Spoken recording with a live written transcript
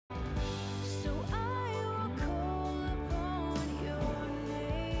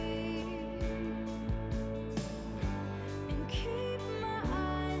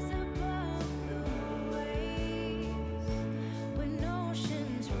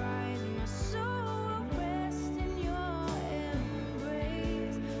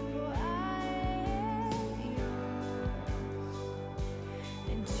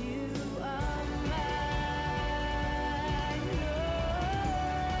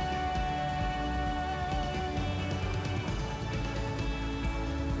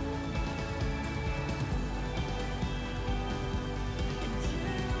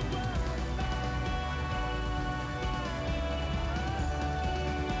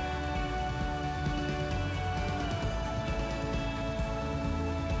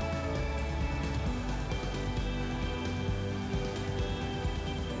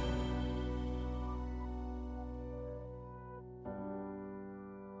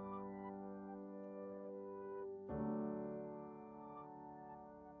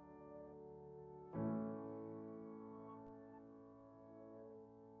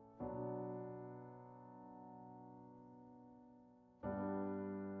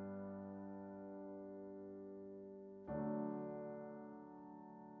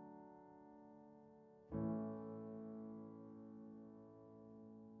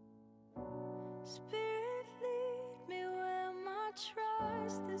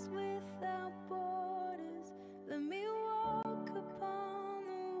trust is without borders. Let me walk upon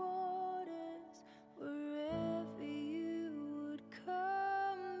the waters wherever you would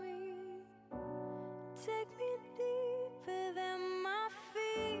call me. Take me deeper than my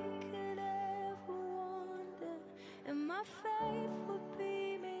feet could ever wander, and my faith will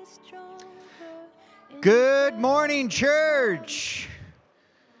be made stronger. Good morning, church.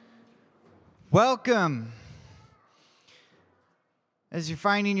 Welcome. As you're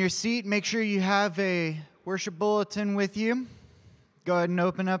finding your seat, make sure you have a worship bulletin with you. Go ahead and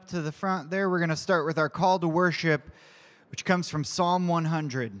open up to the front there. We're going to start with our call to worship, which comes from Psalm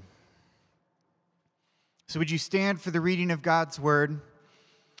 100. So would you stand for the reading of God's word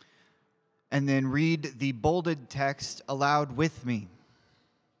and then read the bolded text aloud with me.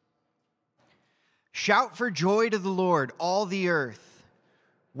 Shout for joy to the Lord, all the earth.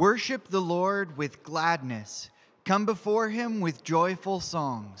 Worship the Lord with gladness. Come before him with joyful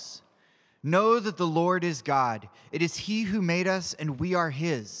songs. Know that the Lord is God. It is he who made us, and we are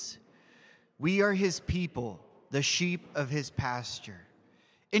his. We are his people, the sheep of his pasture.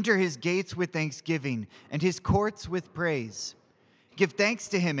 Enter his gates with thanksgiving and his courts with praise. Give thanks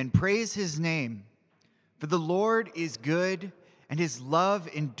to him and praise his name. For the Lord is good, and his love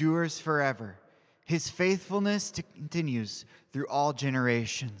endures forever. His faithfulness continues through all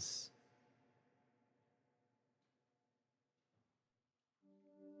generations.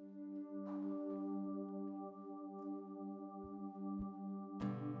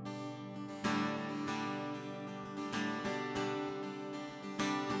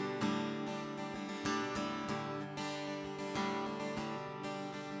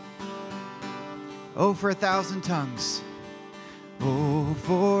 Oh, for 1,000 tongues. Oh,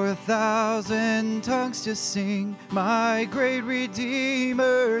 for 1,000 tongues to sing my great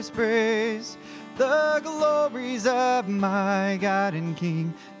Redeemer's praise. The glories of my God and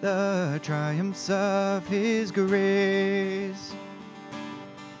King, the triumphs of his grace.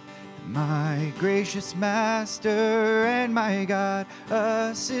 My gracious Master and my God,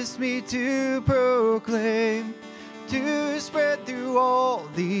 assist me to proclaim, to spread through all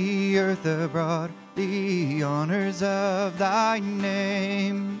the earth abroad the honors of thy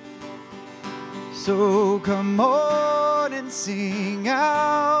name. So come on and sing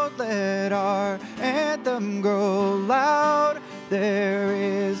out, let our anthem grow loud. There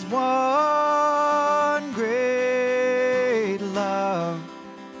is one great love,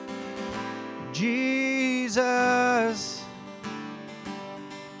 Jesus.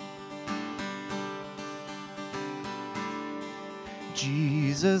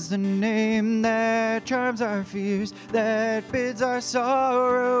 Jesus, the name that charms our fears, that bids our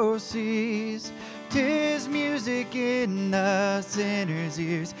sorrow cease. 'Tis music in the sinner's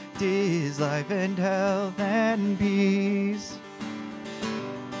ears, 'tis life and health and peace.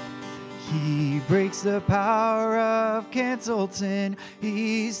 He breaks the power of canceled sin,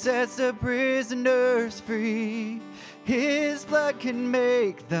 he sets the prisoners free. His blood can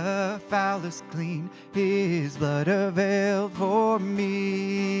make the foulest clean, his blood availed for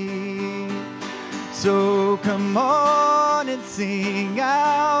me. So come on and sing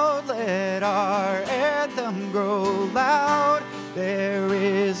out, let our anthem grow loud. There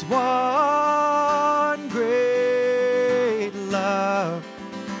is one great love,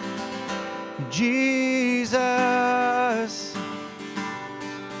 Jesus.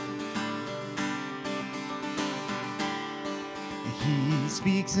 He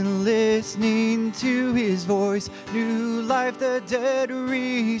speaks and listening to his voice, new life the dead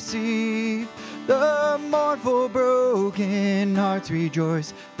receive. The mournful broken hearts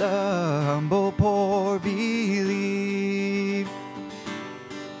rejoice, the humble poor believe.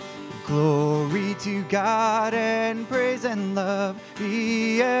 Glory to God and praise and love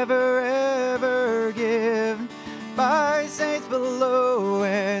he ever give. By saints below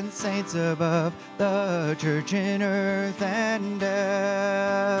and saints above, the church in earth and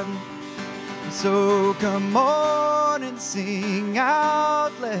heaven. So come on and sing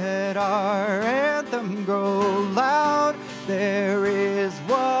out, let our anthem grow loud. There is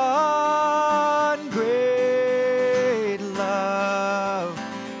one great love.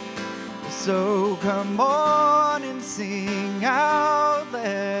 So come on and sing out,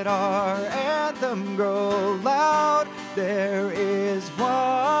 let our anthem grow loud. There is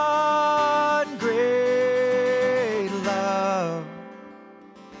one great love,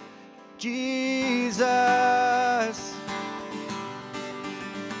 Jesus.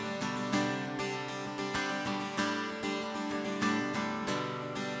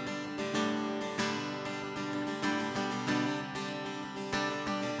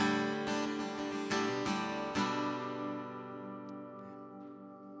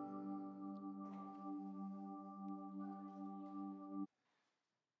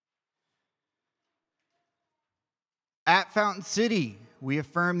 At Fountain City, we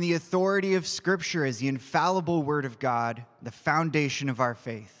affirm the authority of Scripture as the infallible Word of God, the foundation of our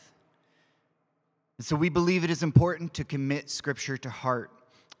faith. And so we believe it is important to commit Scripture to heart.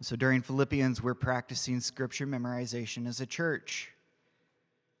 So during Philippians, we're practicing Scripture memorization as a church.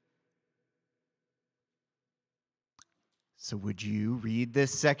 So would you read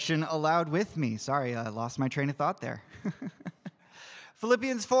this section aloud with me? Sorry, I lost my train of thought there.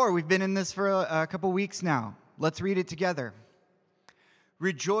 Philippians 4, we've been in this for a couple weeks now. Let's read it together.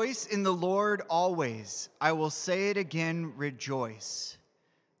 Rejoice in the Lord always. I will say it again, rejoice.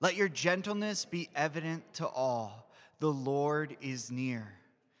 Let your gentleness be evident to all. The Lord is near.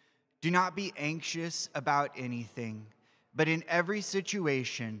 Do not be anxious about anything, but in every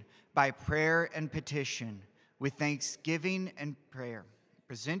situation, by prayer and petition, with thanksgiving and prayer,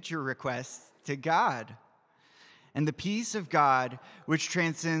 present your requests to God. And the peace of God, which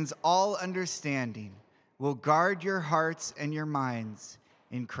transcends all understanding, will guard your hearts and your minds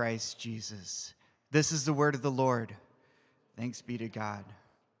in Christ Jesus. This is the word of the Lord. Thanks be to God.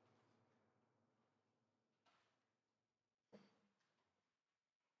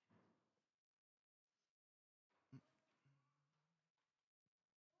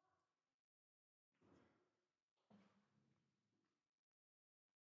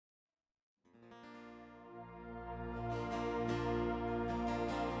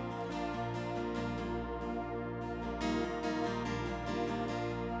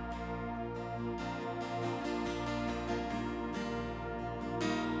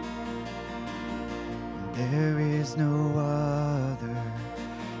 There is no other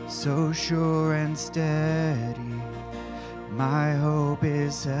so sure and steady. My hope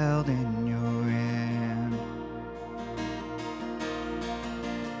is held in your hand.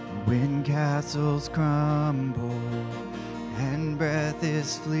 When castles crumble and breath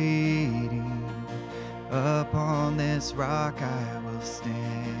is fleeting, upon this rock I will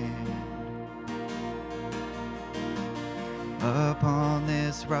stand. Upon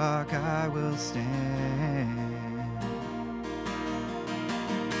this rock I will stand.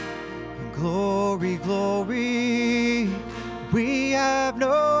 Glory, glory, we have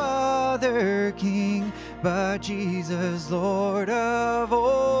no other King but Jesus, Lord of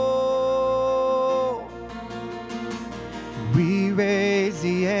all. We raise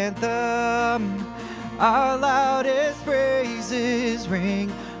the anthem, our loudest praises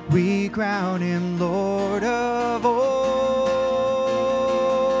ring. We crown him Lord of all.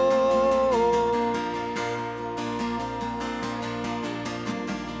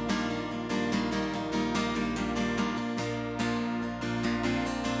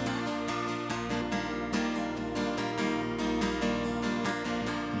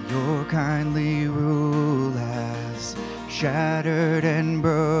 Your kindly rule has shattered and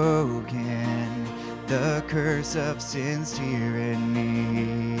broken the curse of sin's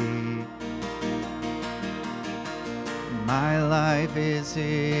tyranny. My life is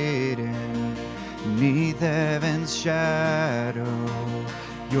hidden neath heaven's shadow.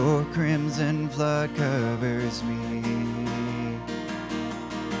 Your crimson flood covers me.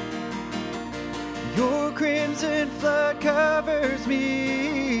 Your crimson flood covers me.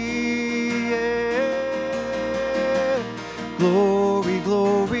 Yeah. Glory,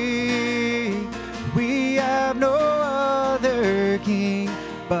 glory, we have no other King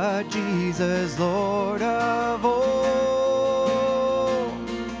but Jesus, Lord of all.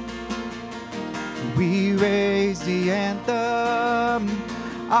 We raise the anthem,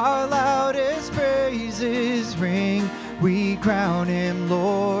 our loudest praises ring. We crown him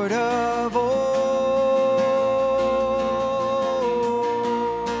Lord of all.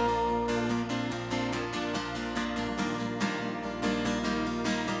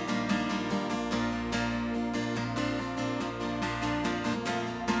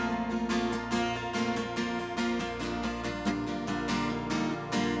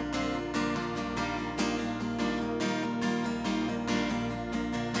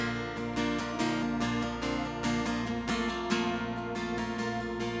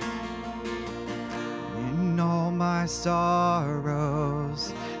 My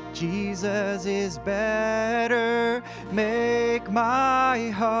sorrows, Jesus is better. Make my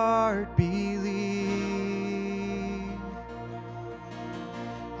heart believe.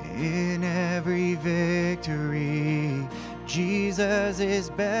 In every victory, Jesus is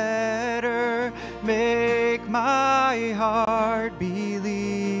better. Make my heart believe.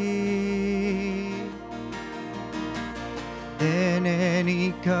 In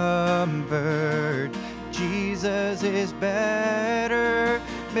any comfort, Jesus is better.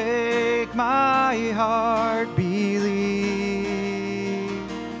 Make my heart believe.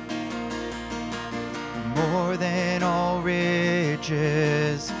 More than all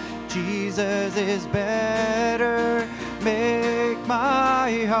riches. Jesus is better. Make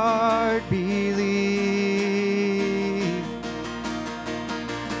my heart believe.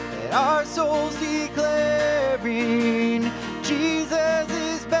 Let our souls declaring Jesus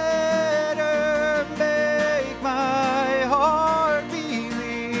is better. Make my heart believe.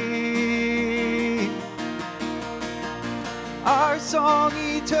 Our song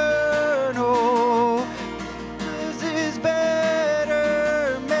eternal, Jesus is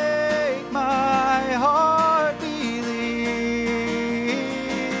better. Make my heart believe.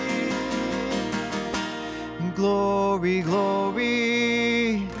 Glory,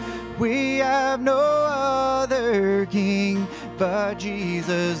 glory, we have no other King but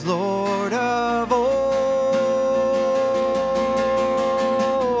Jesus, Lord of all.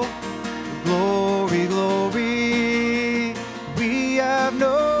 Glory, glory, we have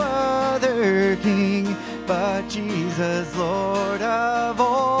no other King but Jesus, Lord of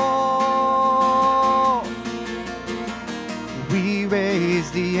all. We raise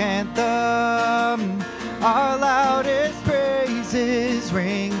the anthem, our loudest praises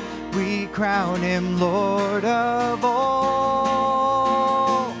ring. We crown him Lord of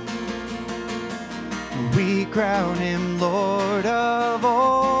all. We crown him Lord of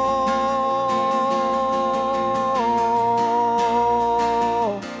all.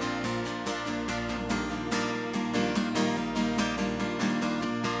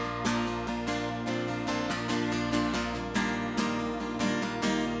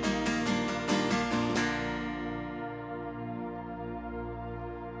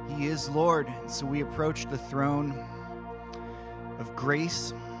 He is Lord, so we approach the throne of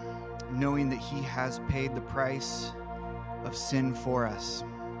grace, knowing that he has paid the price of sin for us.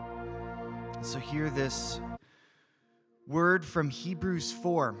 So hear this word from Hebrews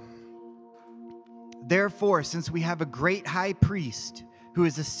 4. Therefore, since we have a great high priest who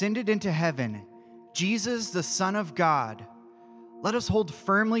has ascended into heaven, Jesus, the Son of God, let us hold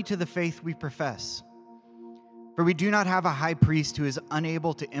firmly to the faith we profess. For we do not have a high priest who is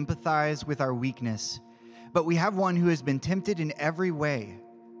unable to empathize with our weakness, but we have one who has been tempted in every way,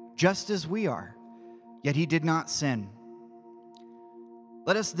 just as we are, yet he did not sin.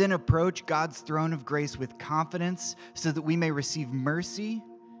 Let us then approach God's throne of grace with confidence so that we may receive mercy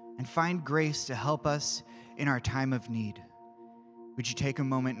and find grace to help us in our time of need. Would you take a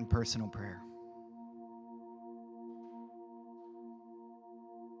moment in personal prayer?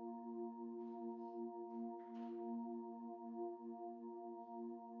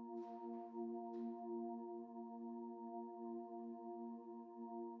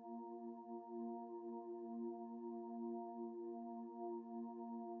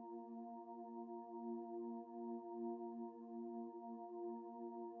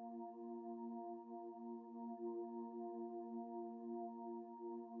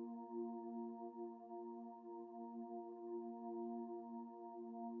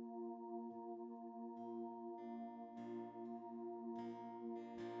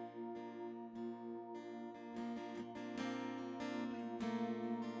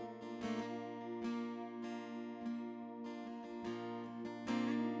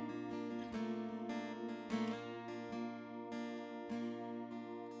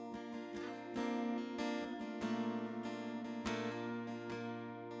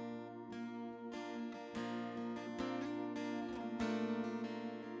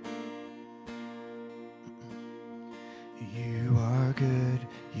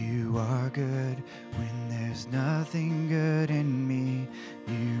 You are good when there's nothing good in me.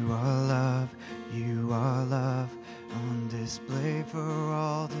 You are love on display for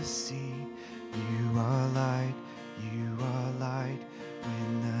all to see. You are light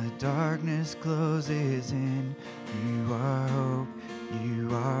when the darkness closes in. You are hope,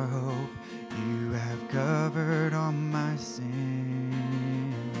 you have covered all my sin.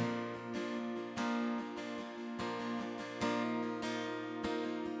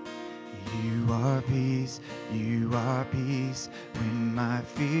 You are peace when my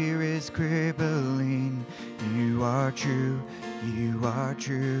fear is crippling. You are true,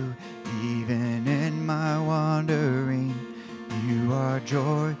 even in my wandering. You are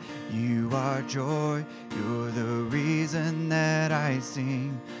joy, you're the reason that I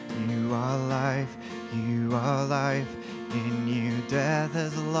sing. You are life, in you death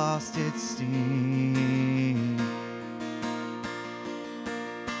has lost its sting.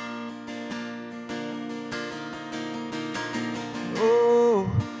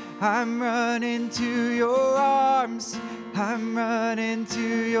 I'm running to your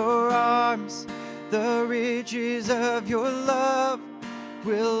arms, the riches of your love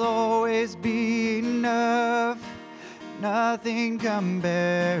will always be enough. Nothing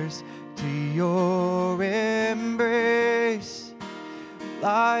compares to your embrace.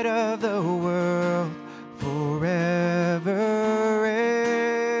 Light of the world, forever reign.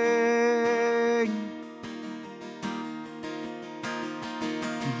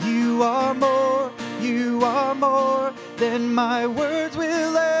 You are more than my words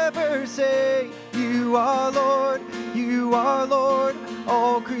will ever say. You are Lord,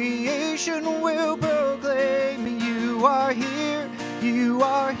 all creation will proclaim. You are here,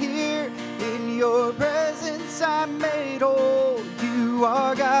 in your presence I'm made whole. You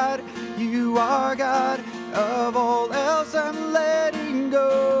are God, of all else I'm letting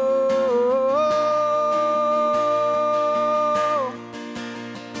go.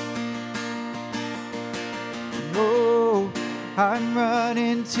 Oh, I'm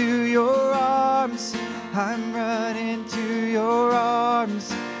running to your arms, I'm running to your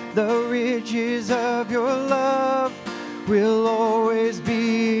arms. The riches of your love will always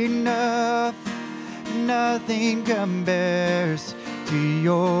be enough. Nothing compares to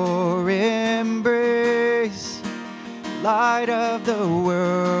your embrace. Light of the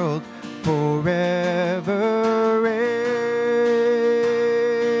world, forever reign.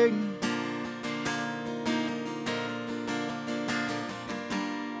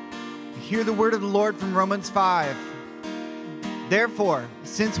 Hear the word of the Lord from Romans 5. Therefore,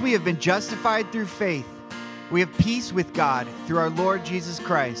 since we have been justified through faith, we have peace with God through our Lord Jesus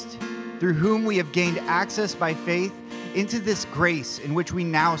Christ, through whom we have gained access by faith into this grace in which we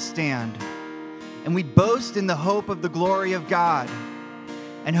now stand. And we boast in the hope of the glory of God.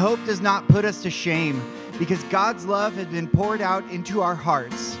 And hope does not put us to shame, because God's love has been poured out into our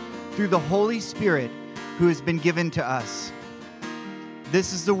hearts through the Holy Spirit who has been given to us.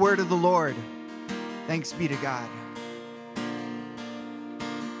 This is the word of the Lord. Thanks be to God.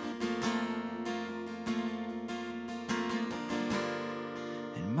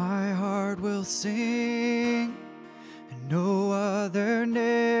 And my heart will sing, and no other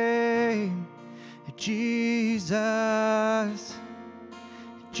name. Jesus,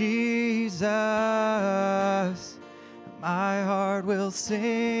 Jesus, my heart will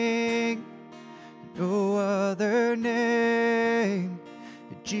sing, no other name.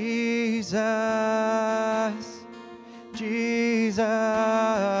 Jesus, Jesus,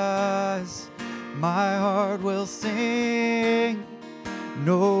 my heart will sing,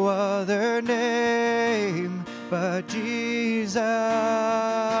 no other name but Jesus.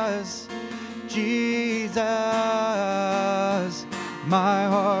 Jesus, my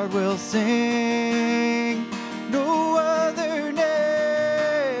heart will sing, no other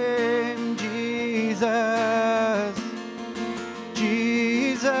name. Jesus,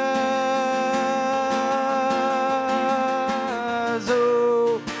 Jesus,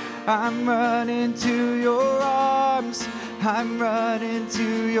 oh, I'm running to your arms, I'm running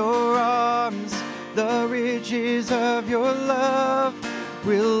to your arms. The riches of your love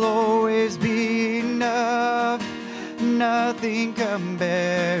will always be enough. Nothing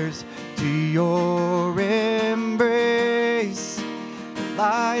compares to your embrace. The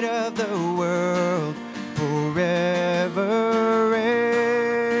light of the world, forever reign.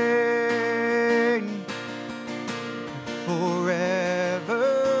 Forever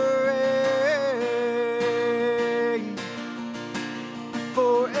reign.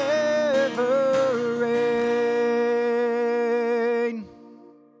 Forever reign.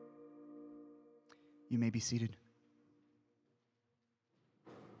 You may be seated.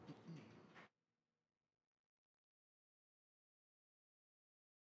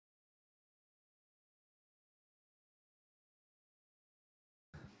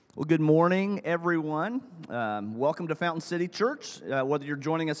 Well, good morning, everyone. Welcome to Fountain City Church. Whether you're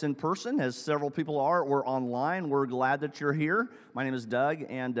joining us in person, as several people are, or online, we're glad that you're here. My name is Doug,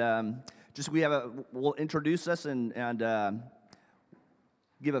 and we'll introduce us and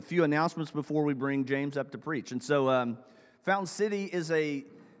give a few announcements before we bring James up to preach. And so, Fountain City is a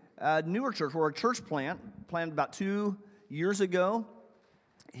newer church. We're a church planted about 2 years ago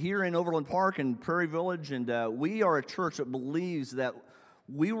here in Overland Park and Prairie Village, and we are a church that believes that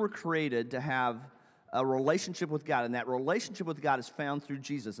we were created to have a relationship with God, and that relationship with God is found through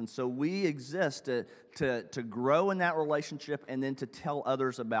Jesus. And so we exist to grow in that relationship and then to tell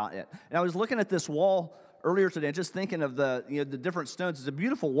others about it. And I was looking at this wall earlier today, just thinking of the different stones. It's a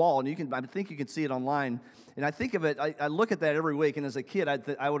beautiful wall, and I think you can see it online. And I think of it, I look at that every week, and as a kid,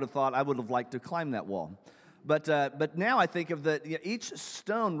 I would have thought I would have liked to climb that wall. But now I think of each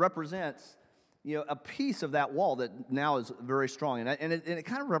stone represents a piece of that wall that now is very strong, and it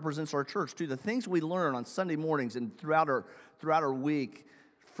kind of represents our church too. The things we learn on Sunday mornings and throughout our week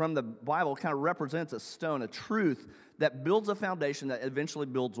from the Bible kind of represents a stone, a truth that builds a foundation that eventually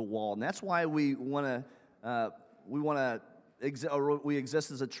builds a wall. And that's why we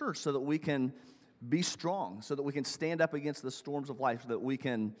exist as a church, so that we can be strong, so that we can stand up against the storms of life, so that we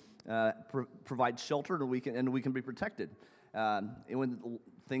can provide shelter, and we can be protected when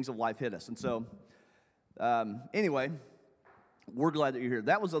things of life hit us. And so, anyway, we're glad that you're here.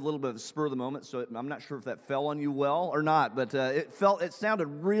 That was a little bit of a spur of the moment, so I'm not sure if that fell on you well or not, but it sounded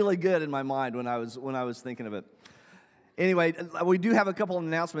really good in my mind when I was thinking of it. Anyway, we do have a couple of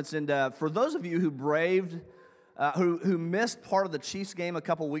announcements, and for those of you who who missed part of the Chiefs game a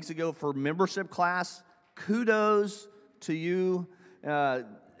couple weeks ago for membership class, kudos to you.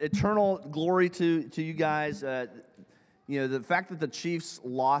 Eternal glory to you guys. The fact that the Chiefs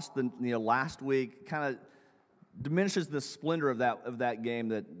lost last week kind of diminishes the splendor of that game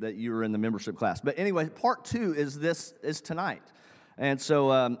that you were in the membership class. But anyway, part 2 is tonight. And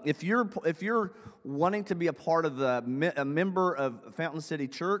so if you're wanting to be a part of a member of Fountain City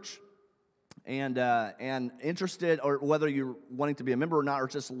Church, and interested, or whether you're wanting to be a member or not, or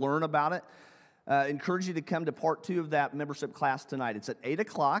just learn about it, encourage you to come to part 2 of that membership class tonight. It's at 8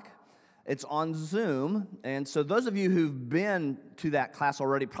 o'clock. It's on Zoom, and so those of you who've been to that class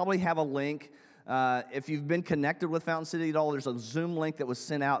already probably have a link. If you've been connected with Fountain City at all, there's a Zoom link that was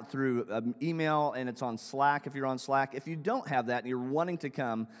sent out through email, and it's on Slack if you're on Slack. If you don't have that and you're wanting to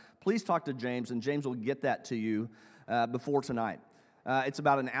come, please talk to James, and James will get that to you before tonight. It's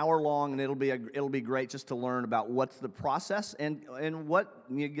about an hour long, and it'll be great just to learn about what's the process and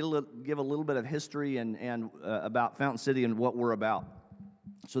what give a little bit of history and about Fountain City and what we're about.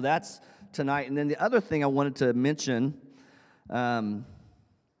 So that's tonight. And then the other thing I wanted to mention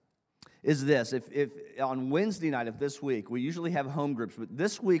is this: if on Wednesday night of this week, we usually have home groups, but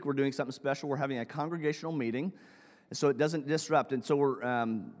this week we're doing something special. We're having a congregational meeting, so it doesn't disrupt, and so we're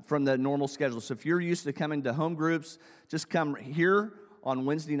from the normal schedule. So if you're used to coming to home groups, just come here on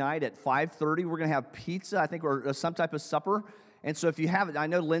Wednesday night at 5:30. We're going to have pizza, I think, or some type of supper. And so if you haven't, I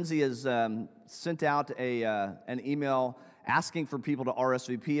know Lindsay has sent out an email asking for people to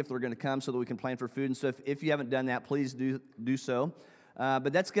RSVP if they're going to come, so that we can plan for food. And so if you haven't done that, please do so.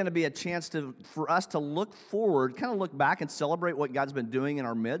 But that's going to be a chance for us to look forward, kind of look back and celebrate what God's been doing in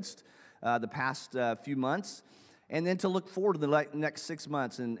our midst the past few months. And then to look forward to the next 6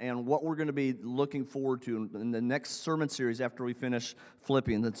 months and what we're going to be looking forward to in the next sermon series after we finish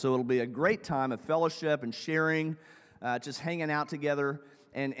Philippians. And so it'll be a great time of fellowship and sharing, just hanging out together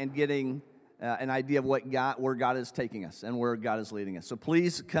and getting an idea of where God is taking us and where God is leading us. So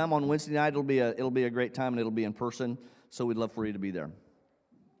please come on Wednesday night. It'll be a great time, and it'll be in person. So we'd love for you to be there.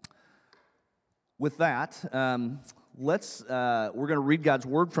 With that, we're going to read God's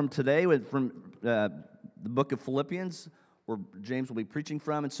word from today from the book of Philippians, where James will be preaching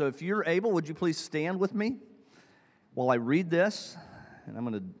from. And so if you're able, would you please stand with me while I read this? And I'm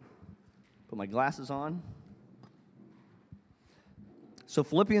going to put my glasses on. So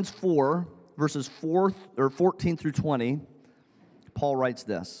Philippians 4, verses 14 through 20, Paul writes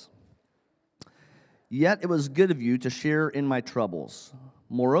this: "Yet it was good of you to share in my troubles.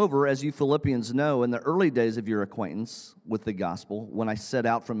 Moreover, as you Philippians know, in the early days of your acquaintance with the gospel, when I set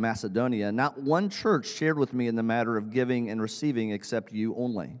out from Macedonia, not one church shared with me in the matter of giving and receiving except you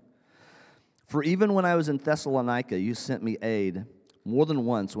only. For even when I was in Thessalonica, you sent me aid more than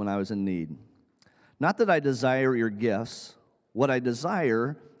once when I was in need. Not that I desire your gifts. What I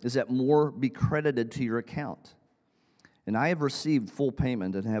desire is that more be credited to your account. And I have received full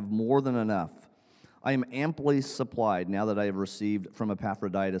payment and have more than enough. I am amply supplied now that I have received from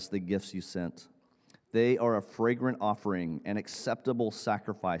Epaphroditus the gifts you sent. They are a fragrant offering, an acceptable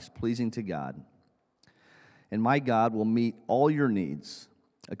sacrifice, pleasing to God. And my God will meet all your needs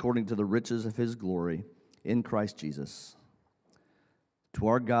according to the riches of his glory in Christ Jesus. To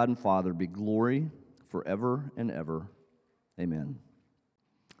our God and Father be glory forever and ever. Amen."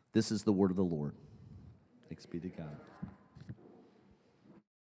 This is the word of the Lord. Thanks be to God.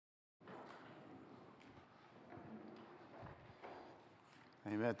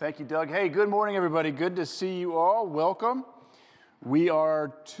 Amen. Thank you, Doug. Hey, good morning, everybody. Good to see you all. Welcome. We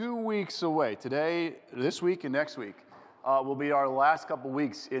are 2 weeks away. Today, this week, and next week will be our last couple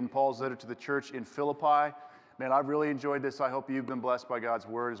weeks in Paul's letter to the church in Philippi. Man, I've really enjoyed this. I hope you've been blessed by God's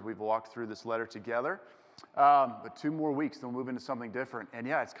word as we've walked through this letter together. But 2 more weeks, then we'll move into something different. And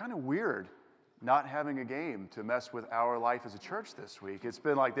yeah, it's kind of weird not having a game to mess with our life as a church this week. It's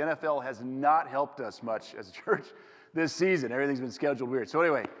been like the NFL has not helped us much as a church this season. Everything's been scheduled weird. So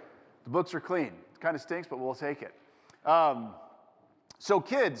anyway, the books are clean. It kind of stinks, but we'll take it. So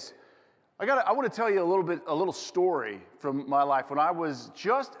kids, I want to tell you a little story from my life when I was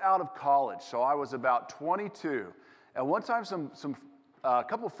just out of college. So I was about 22. And one time, a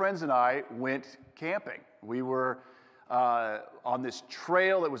couple of friends and I went camping. We were on this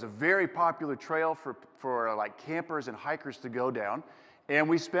trail that was a very popular trail for like campers and hikers to go down. And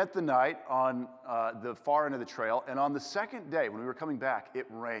we spent the night on the far end of the trail. And on the second day, when we were coming back, it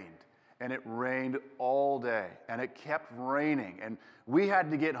rained. And it rained all day. And it kept raining. And we had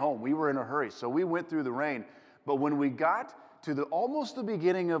to get home. We were in a hurry. So we went through the rain. But when we got to almost the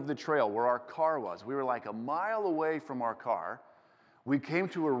beginning of the trail where our car was, we were like a mile away from our car. We came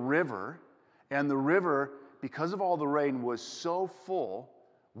to a river. And the river, because of all the rain, was so full,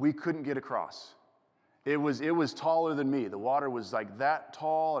 we couldn't get across. It was taller than me. The water was like that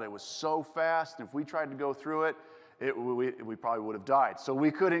tall, and it was so fast. And if we tried to go through it, we probably would have died. So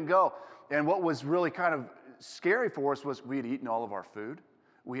we couldn't go. And what was really kind of scary for us was we had eaten all of our food.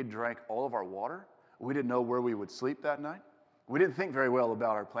 We had drank all of our water. We didn't know where we would sleep that night. We didn't think very well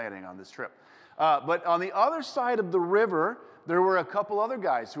about our planning on this trip. But on the other side of the river, there were a couple other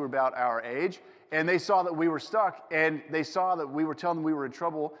guys who were about our age, and they saw that we were stuck, and they saw that we were telling them we were in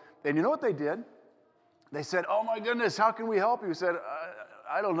trouble. And you know what they did? They said, "Oh my goodness, how can we help you?" We said,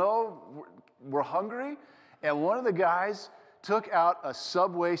 "I don't know, we're hungry." And one of the guys took out a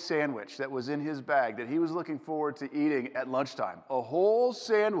Subway sandwich that was in his bag that he was looking forward to eating at lunchtime. A whole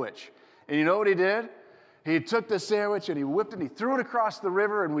sandwich. And you know what he did? He took the sandwich and he whipped it and he threw it across the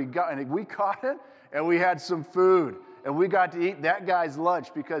river, and we caught it, and we had some food. And we got to eat that guy's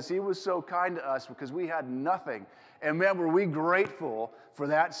lunch because he was so kind to us because we had nothing. And man, were we grateful for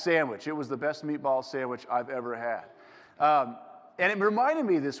that sandwich. It was the best meatball sandwich I've ever had. And it reminded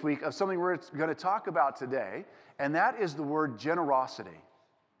me this week of something we're going to talk about today, and that is the word generosity.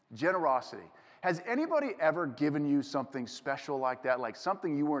 Generosity. Has anybody ever given you something special like that, like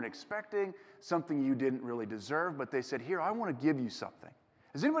something you weren't expecting, something you didn't really deserve, but they said, "Here, I want to give you something"?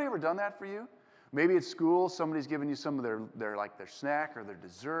 Has anybody ever done that for you? Maybe at school, somebody's given you some of their snack or their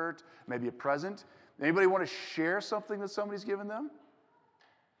dessert, maybe a present. Anybody want to share something that somebody's given them?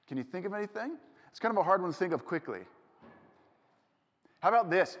 Can you think of anything? It's kind of a hard one to think of quickly. How about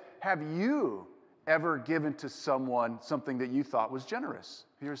this? Have you ever given to someone something that you thought was generous?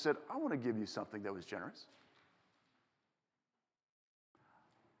 Have you ever said, "I want to give you something that was generous"?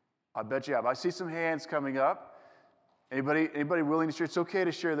 I bet you have. I see some hands coming up. Anybody willing to share? It's okay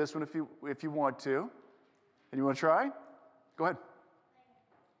to share this one if you want to. And you want to try? Go ahead.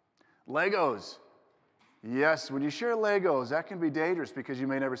 Legos. Yes, when you share Legos, that can be dangerous because you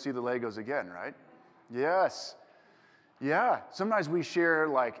may never see the Legos again, right? Yes. Yeah, sometimes we share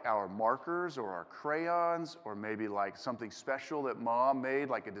like our markers or our crayons or maybe like something special that mom made,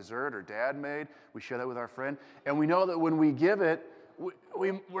 like a dessert or dad made. We share that with our friend. And we know that when we give it,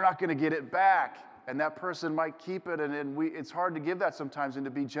 we're not going to get it back. And that person might keep it, and it's hard to give that sometimes and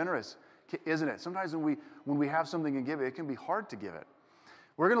to be generous, isn't it? Sometimes when we have something and give it, it can be hard to give it.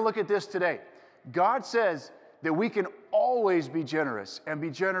 We're going to look at this today. God says that we can always be generous and be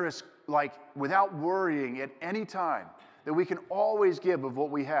generous like without worrying at any time. That we can always give of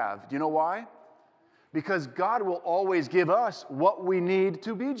what we have. Do you know why? Because God will always give us what we need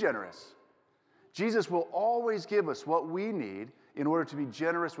to be generous. Jesus will always give us what we need in order to be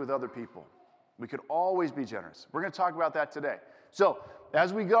generous with other people. We can always be generous. We're going to talk about that today. So,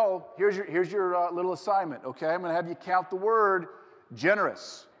 as we go, here's your little assignment, okay? I'm going to have you count the word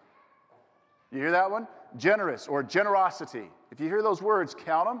generous. You hear that one? Generous or generosity. If you hear those words,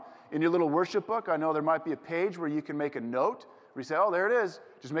 count them. In your little worship book, I know there might be a page where you can make a note where you say, "Oh, there it is."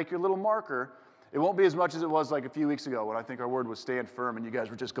 Just make your little marker. It won't be as much as it was like a few weeks ago when I think our word was stand firm and you guys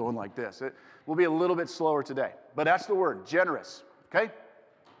were just going like this. It will be a little bit slower today. But that's the word, generous, okay?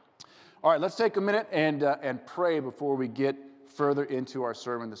 All right, let's take a minute and pray before we get further into our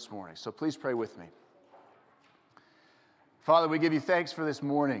sermon this morning. So please pray with me. Father, we give you thanks for this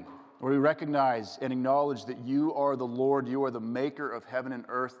morning, where we recognize and acknowledge that you are the Lord, you are the maker of heaven and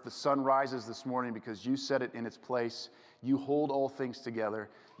earth. The sun rises this morning because you set it in its place. You hold all things together.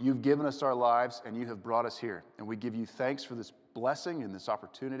 You've given us our lives, and you have brought us here. And we give you thanks for this blessing and this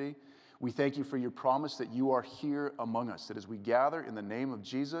opportunity. We thank you for your promise that you are here among us, that as we gather in the name of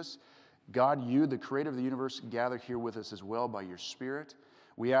Jesus, God, you, the creator of the universe, gather here with us as well by your Spirit.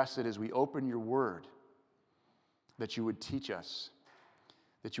 We ask that as we open your word, that you would teach us,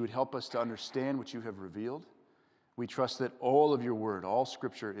 that you would help us to understand what you have revealed. We trust that all of your word, all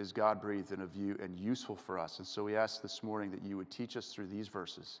scripture is God-breathed and of you and useful for us. And so we ask this morning that you would teach us through these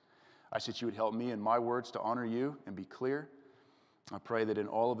verses. I ask that you would help me in my words to honor you and be clear. I pray that in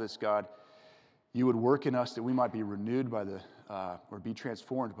all of this, God, you would work in us that we might be renewed by or be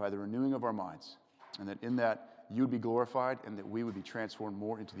transformed by the renewing of our minds, and that in that you would be glorified and that we would be transformed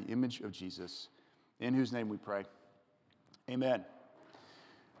more into the image of Jesus, in whose name we pray. Amen.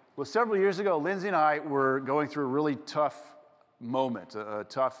 Well, several years ago, Lindsay and I were going through a really tough moment, a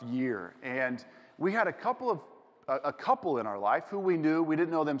tough year, and we had a couple in our life who we knew. We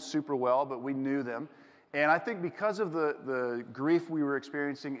didn't know them super well, but we knew them. And I think because of the grief we were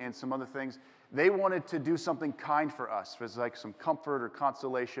experiencing and some other things, they wanted to do something kind for us. It was like some comfort or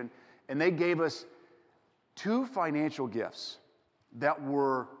consolation. And they gave us 2 financial gifts that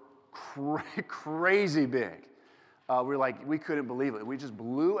were crazy big. We couldn't believe it. We just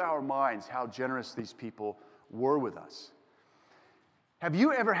blew our minds how generous these people were with us. Have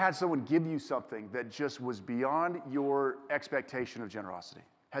you ever had someone give you something that just was beyond your expectation of generosity?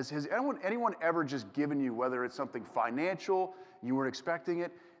 Has anyone ever just given you, whether it's something financial, you weren't expecting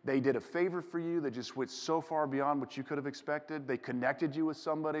it, they did a favor for you that just went so far beyond what you could have expected, they connected you with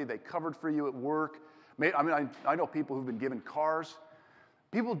somebody, they covered for you at work. I know people who've been given cars.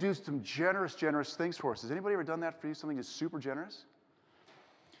 People do some generous things for us. Has anybody ever done that for you, something just super generous?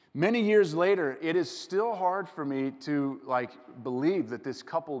 Many years later, it is still hard for me to believe that this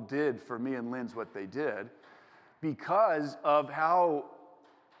couple did for me and Lynn's what they did, because of how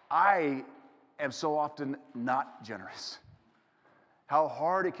I am so often not generous. How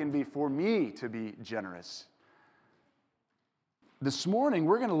hard it can be for me to be generous. This morning,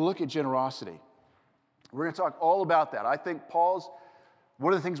 we're going to look at generosity. We're going to talk all about that. I think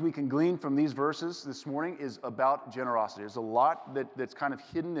one of the things we can glean from these verses this morning is about generosity. There's a lot that's kind of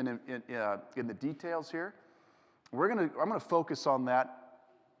hidden in the details here. I'm going to focus on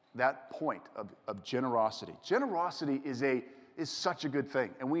that point of generosity. Generosity is such a good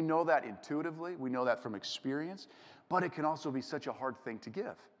thing, and we know that intuitively. We know that from experience, but it can also be such a hard thing to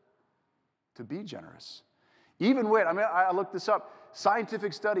give, to be generous. Even when, I looked this up,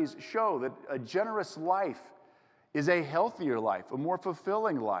 scientific studies show that a generous life is a healthier life, a more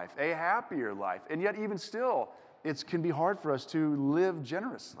fulfilling life, a happier life. And yet even still, it can be hard for us to live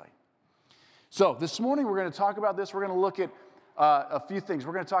generously. So this morning we're going to talk about this. We're going to look at a few things.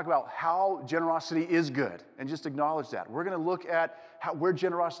 We're going to talk about how generosity is good and just acknowledge that. We're going to look at where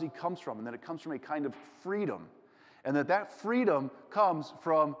generosity comes from, and that it comes from a kind of freedom. And that freedom comes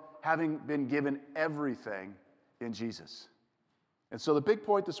from having been given everything in Jesus. And so the big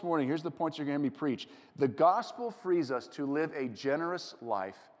point this morning, here's the points you're going to hear me preach. The gospel frees us to live a generous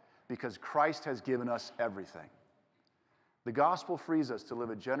life because Christ has given us everything. The gospel frees us to live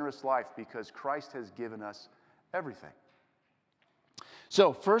a generous life because Christ has given us everything.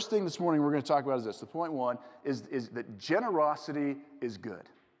 So first thing this morning we're going to talk about is this. The point one is that generosity is good.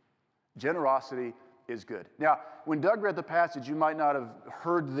 Generosity is good. Now, when Doug read the passage, you might not have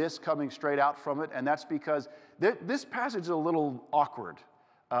heard this coming straight out from it, and that's because this passage is a little awkward.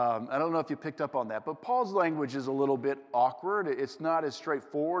 I don't know if you picked up on that, but Paul's language is a little bit awkward. It's not as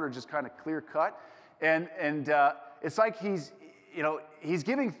straightforward or just kind of clear cut, and it's like he's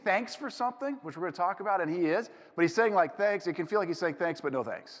giving thanks for something, which we're going to talk about, and he is, but he's saying thanks. It can feel like he's saying thanks, but no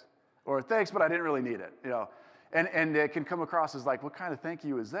thanks, or thanks, but I didn't really need it, and it can come across as what kind of thank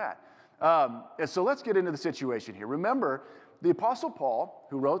you is that? And so let's get into the situation here. Remember, the Apostle Paul,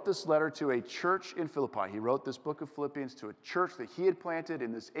 who wrote this letter to a church in Philippi, he wrote this book of Philippians to a church that he had planted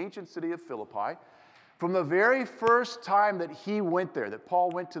in this ancient city of Philippi. From the very first time that he went there, that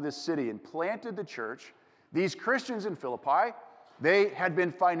Paul went to this city and planted the church, these Christians in Philippi, they had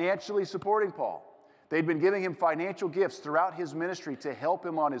been financially supporting Paul. They'd been giving him financial gifts throughout his ministry to help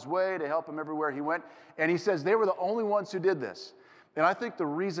him on his way, to help him everywhere he went. And he says they were the only ones who did this. And I think the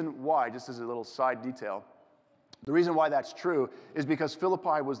reason why, just as a little side detail, the reason why that's true is because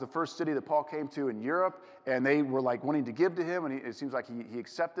Philippi was the first city that Paul came to in Europe, and they were wanting to give to him, and it seems like he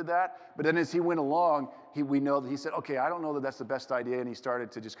accepted that. But then as he went along, we know that he said, okay, I don't know that that's the best idea, and he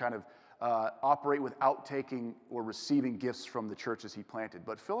started to just kind of operate without taking or receiving gifts from the churches he planted.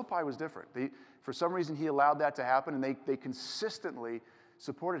 But Philippi was different. For some reason, he allowed that to happen, and they consistently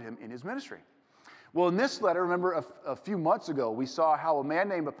supported him in his ministry. Well, in this letter, remember a few months ago, we saw how a man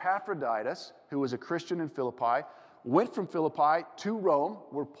named Epaphroditus, who was a Christian in Philippi, went from Philippi to Rome,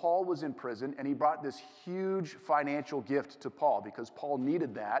 where Paul was in prison, and he brought this huge financial gift to Paul because Paul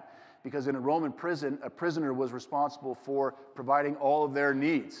needed that, because in a Roman prison, a prisoner was responsible for providing all of their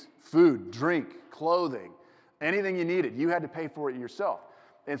needs: food, drink, clothing, anything you needed. You had to pay for it yourself.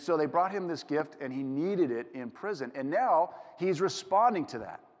 And so they brought him this gift, and he needed it in prison. And now he's responding to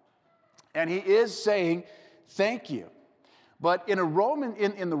that. And he is saying, thank you. But in the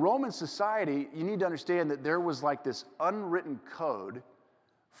Roman society, you need to understand that there was this unwritten code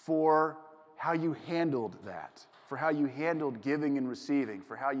for how you handled that, for how you handled giving and receiving,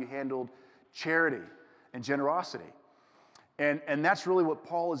 for how you handled charity and generosity. And that's really what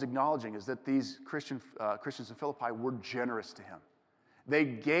Paul is acknowledging, is that these Christians in Philippi were generous to him. They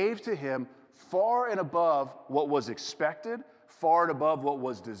gave to him far and above what was expected, far and above what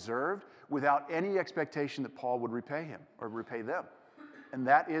was deserved, without any expectation that Paul would repay him or repay them. And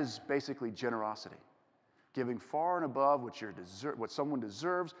that is basically generosity. Giving far and above what someone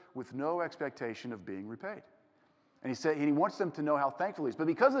deserves with no expectation of being repaid. And he wants them to know how thankful he is. But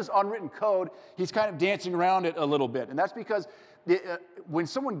because of this unwritten code, he's kind of dancing around it a little bit. And that's because when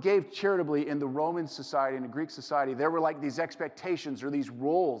someone gave charitably in the Roman society, in the Greek society, there were like these expectations or these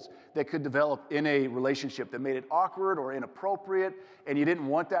roles that could develop in a relationship that made it awkward or inappropriate, and you didn't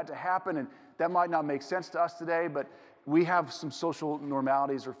want that to happen. And that might not make sense to us today, but we have some social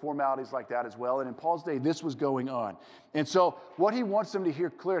normalities or formalities like that as well. And in Paul's day, this was going on. And so what he wants them to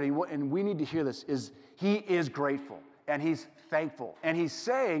hear clearly, and we need to hear this, is he is grateful and he's thankful. And he's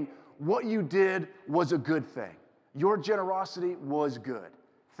saying what you did was a good thing. Your generosity was good.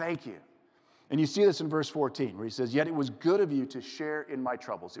 Thank you. And you see this in verse 14 where he says, yet it was good of you to share in my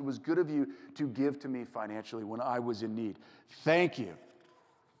troubles. It was good of you to give to me financially when I was in need. Thank you.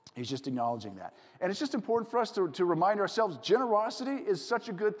 He's just acknowledging that. And it's just important for us to remind ourselves, generosity is such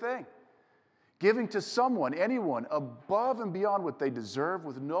a good thing. Giving to someone, anyone, above and beyond what they deserve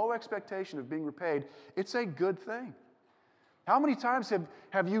with no expectation of being repaid, it's a good thing. How many times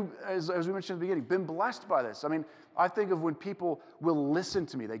have you, as we mentioned at the beginning, been blessed by this? I mean, I think of when people will listen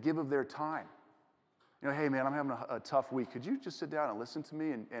to me. They give of their time. You know, hey, man, I'm having a tough week. Could you just sit down and listen to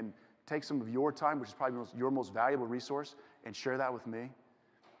me and take some of your time, which is probably your most valuable resource, and share that with me?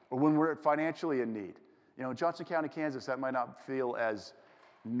 Or when we're financially in need. You know, in Johnson County, Kansas, that might not feel as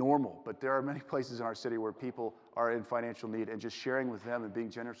normal, but there are many places in our city where people are in financial need, and just sharing with them and being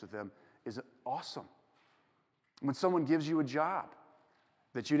generous with them is awesome. When someone gives you a job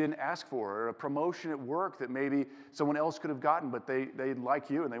that you didn't ask for, or a promotion at work that maybe someone else could have gotten, but they like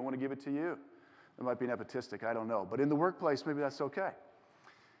you and they want to give it to you. It might be nepotistic, I don't know. But in the workplace, maybe that's okay.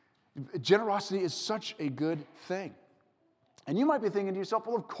 Generosity is such a good thing. And you might be thinking to yourself,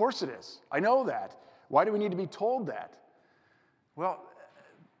 well, of course it is. I know that. Why do we need to be told that? Well,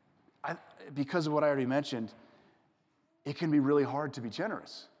 because of what I already mentioned, it can be really hard to be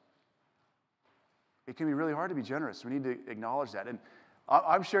generous. It can be really hard to be generous. We need to acknowledge that. And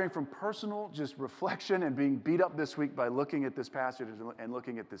I'm sharing from personal just reflection and being beat up this week by looking at this passage and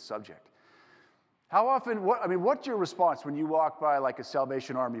looking at this subject. How often, what's your response when you walk by like a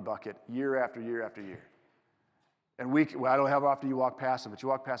Salvation Army bucket year after year after year? And I don't know how often you walk past them, but you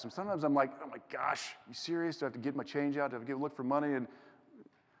walk past them. Sometimes I'm like, oh my gosh, you serious? Do I have to get my change out? Do I have to look for money? And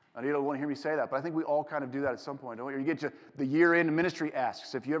you don't want to hear me say that, but I think we all kind of do that at some point, don't we? Or you get to the year-end ministry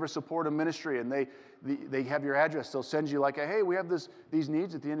asks. If you ever support a ministry and they have your address, they'll send you like, hey, we have these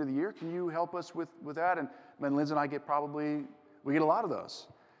needs at the end of the year. Can you help us with that? And Lindsay and I we get a lot of those.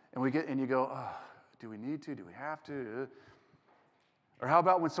 And you go, oh, do we need to? Do we have to? Or how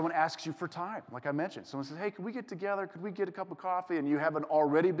about when someone asks you for time? Like I mentioned, someone says, hey, could we get together? Could we get a cup of coffee? And you have an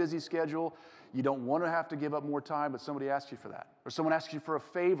already busy schedule. You don't want to have to give up more time, but somebody asks you for that. Or someone asks you for a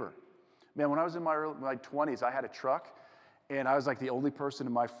favor. Man, when I was in my 20s, I had a truck, and I was like the only person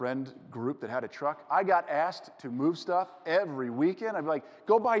in my friend group that had a truck. I got asked to move stuff every weekend. I'd be like,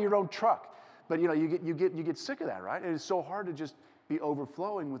 go buy your own truck. But you get sick of that, right? And it's so hard to just be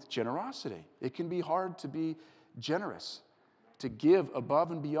overflowing with generosity. It can be hard to be generous, to give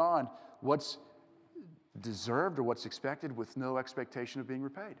above and beyond what's deserved or what's expected with no expectation of being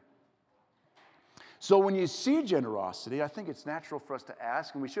repaid. So when you see generosity, I think it's natural for us to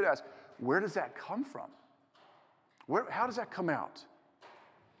ask, and we should ask, where does that come from? How does that come out?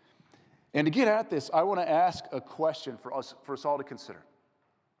 And to get at this, I want to ask a question for us all to consider.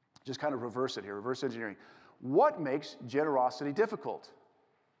 Just kind of reverse it here, reverse engineering. What makes generosity difficult?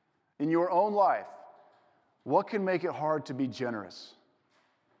 In your own life, what can make it hard to be generous?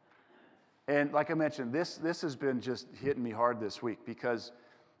 And like I mentioned, this has been just hitting me hard this week because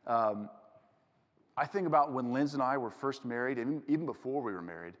I think about when Linz and I were first married, and even before we were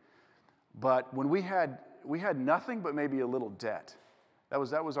married, but when we had nothing but maybe a little debt. That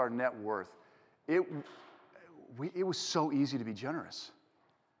was our net worth. It was so easy to be generous.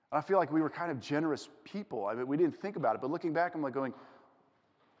 I feel like we were kind of generous people. I mean, we didn't think about it, but looking back, I'm like going,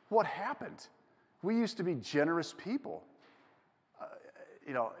 what happened? We used to be generous people.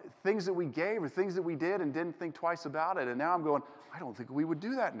 Things that we gave or things that we did and didn't think twice about it. And now I'm going, I don't think we would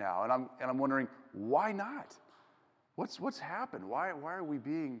do that now. And I'm wondering, why not? What's happened? Why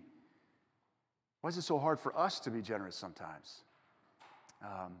is it so hard for us to be generous sometimes?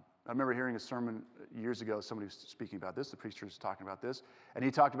 I remember hearing a sermon years ago, somebody was speaking about this, the preacher was talking about this, and he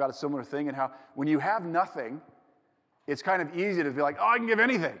talked about a similar thing and how when you have nothing, it's kind of easy to be like, oh, I can give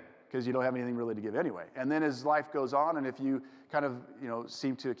anything, because you don't have anything really to give anyway. And then as life goes on, and if you kind of,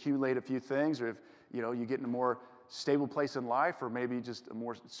 seem to accumulate a few things, or if, you get in a more stable place in life, or maybe just a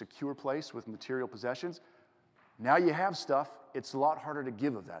more secure place with material possessions, now you have stuff, it's a lot harder to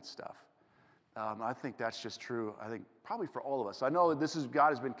give of that stuff. I think that's just true, I think, probably for all of us. I know that God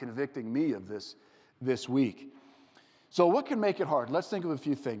has been convicting me of this week. So what can make it hard? Let's think of a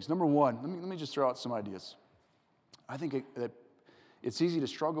few things. Number one, let me just throw out some ideas. I think that it's easy to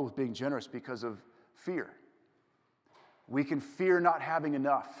struggle with being generous because of fear. We can fear not having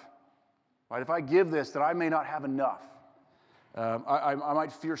enough. Right? If I give this, then I may not have enough. I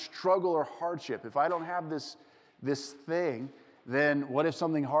might fear struggle or hardship. If I don't have this thing, then what if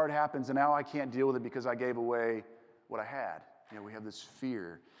something hard happens and now I can't deal with it because I gave away what I had? We have this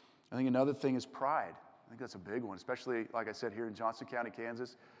fear. I think another thing is pride. I think that's a big one, especially, like I said, here in Johnson County,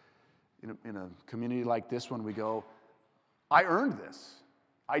 Kansas. In a community like this one, we go, I earned this.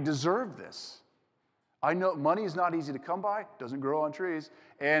 I deserve this. I know money is not easy to come by, doesn't grow on trees,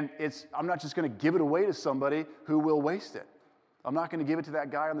 and I'm not just going to give it away to somebody who will waste it. I'm not going to give it to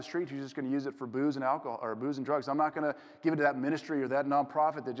that guy on the street who's just going to use it for booze and alcohol or booze and drugs. I'm not going to give it to that ministry or that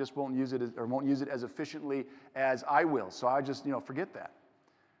nonprofit that just won't use it as efficiently as I will. So I just, forget that.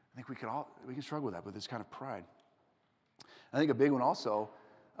 I think we can struggle with that, with this kind of pride. I think a big one also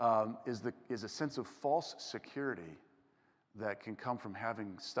is a sense of false security that can come from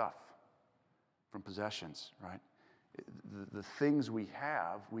having stuff, from possessions, right? The things we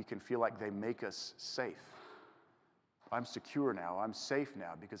have, we can feel like they make us safe. I'm secure now, I'm safe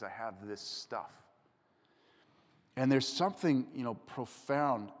now because I have this stuff. And there's something,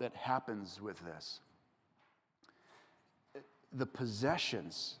 profound that happens with this. The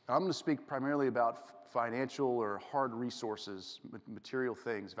possessions, I'm going to speak primarily about financial or hard resources, material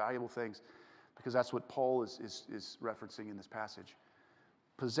things, valuable things, because that's what Paul is referencing in this passage.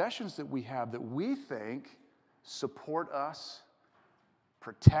 Possessions that we have that we think support us,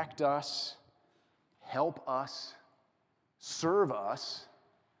 protect us, help us, serve us,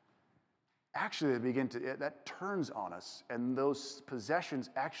 actually that turns on us, and those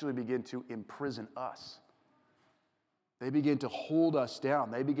possessions actually begin to imprison us. They begin to hold us down.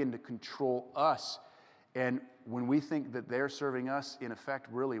 They begin to control us. And when we think that they're serving us, in effect,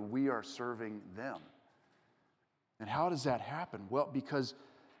 really, we are serving them. And how does that happen? Well, because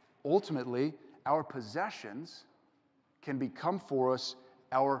ultimately, our possessions can become for us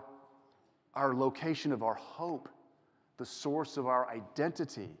our location of our hope, the source of our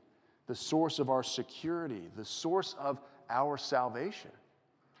identity, the source of our security, the source of our salvation.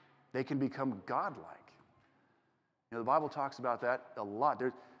 They can become godlike. The Bible talks about that a lot.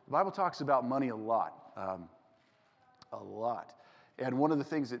 The Bible talks about money a lot. And one of the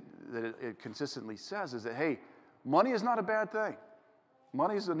things that it consistently says is that, hey, money is not a bad thing.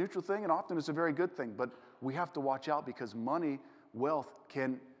 Money is a neutral thing, and often it's a very good thing. But we have to watch out because money, wealth,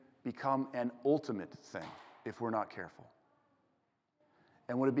 can become an ultimate thing if we're not careful.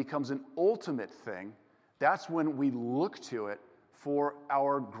 And when it becomes an ultimate thing, that's when we look to it for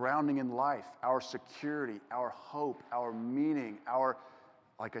our grounding in life, our security, our hope, our meaning,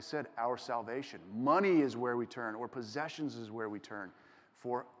 like I said, our salvation. Money is where we turn, or possessions is where we turn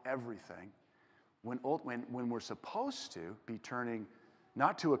for everything. When we're supposed to be turning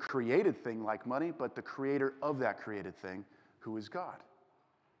not to a created thing like money, but the creator of that created thing, who is God.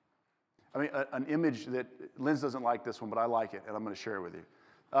 I mean, an image that, Linz doesn't like this one, but I like it, and I'm going to share it with you.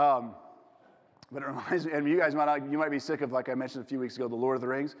 But it reminds me, and you guys might be sick of, like I mentioned a few weeks ago, The Lord of the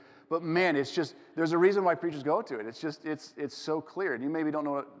Rings. But man, it's just, there's a reason why preachers go to it. It's so clear. And you maybe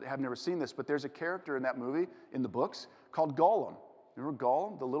have never seen this, but there's a character in that movie, in the books, called Gollum. Remember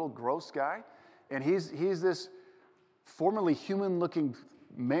Gollum, the little gross guy? And he's this formerly human-looking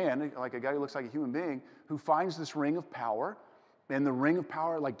man, like a guy who looks like a human being, who finds this ring of power. And the ring of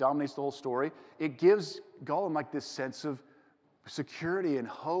power, dominates the whole story. It gives Gollum, this sense of security and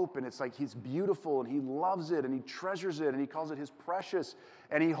hope, and it's like he's beautiful, and he loves it, and he treasures it, and he calls it his precious,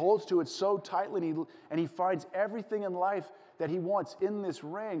 and he holds to it so tightly, and he finds everything in life that he wants in this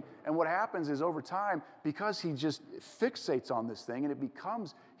ring. And what happens is, over time, because he just fixates on this thing, and it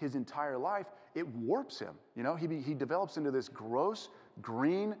becomes his entire life, it warps him. He develops into this gross,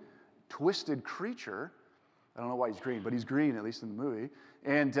 green, twisted creature. I don't know why he's green, but he's green, at least in the movie.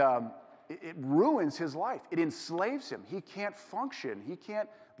 And it ruins his life. It enslaves him. He can't function. He can't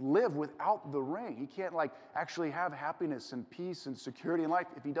live without the ring. He can't actually have happiness and peace and security in life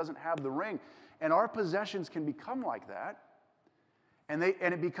if he doesn't have the ring. And our possessions can become like that. And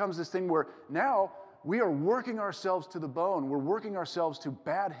it becomes this thing where now we are working ourselves to the bone. We're working ourselves to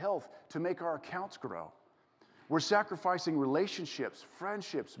bad health to make our accounts grow. We're sacrificing relationships,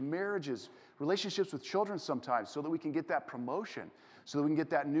 friendships, marriages, relationships with children sometimes so that we can get that promotion, so that we can get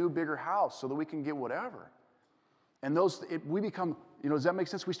that new, bigger house, so that we can get whatever. And we become, does that make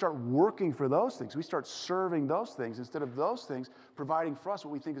sense? We start working for those things. We start serving those things instead of those things providing for us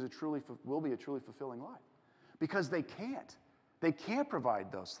what we think will be a truly fulfilling life. Because they can't. They can't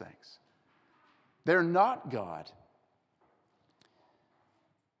provide those things. They're not God.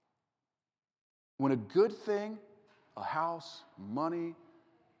 When a good thing, a house, money,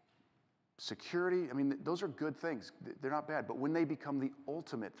 security, those are good things. They're not bad. But when they become the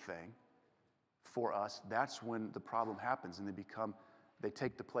ultimate thing for us, that's when the problem happens and they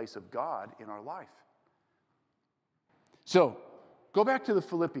take the place of God in our life. So, go back to the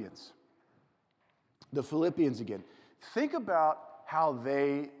Philippians. The Philippians again. Think about how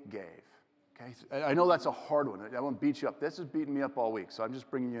they gave. Okay? I know that's a hard one. I won't beat you up. This has beaten me up all week, so I'm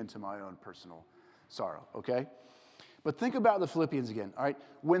just bringing you into my own personal sorrow, okay? But think about the Philippians again, all right?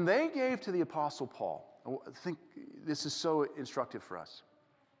 When they gave to the Apostle Paul, I think this is so instructive for us.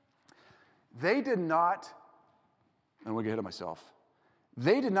 They did not, and I'm going to get ahead of myself,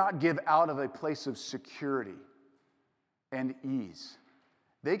 they did not give out of a place of security and ease.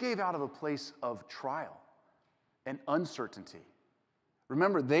 They gave out of a place of trial and uncertainty.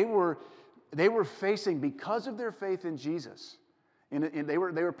 Remember, they were facing, because of their faith in Jesus, they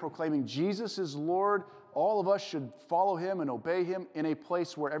were proclaiming Jesus is Lord. All of us should follow him and obey him in a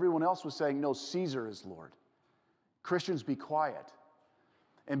place where everyone else was saying, no, Caesar is Lord. Christians, be quiet.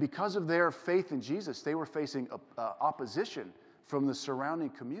 And because of their faith in Jesus, they were facing opposition from the surrounding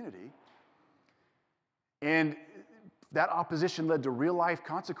community. And that opposition led to real-life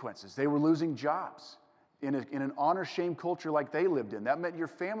consequences. They were losing jobs in an honor-shame culture like they lived in. That meant your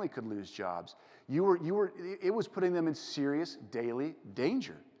family could lose jobs. It was putting them in serious daily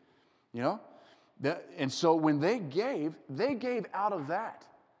danger, And so when they gave out of that,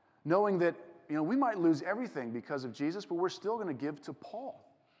 knowing that, we might lose everything because of Jesus, but we're still going to give to Paul.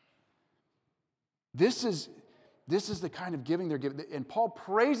 This is the kind of giving they're giving. And Paul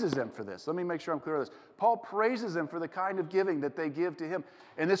praises them for this. Let me make sure I'm clear on this. Paul praises them for the kind of giving that they give to him.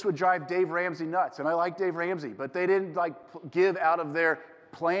 And this would drive Dave Ramsey nuts. And I like Dave Ramsey, but they didn't give out of their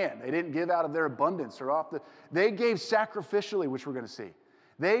plan. They didn't give out of their abundance they gave sacrificially, which we're going to see.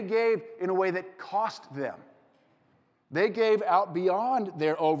 They gave in a way that cost them. They gave out beyond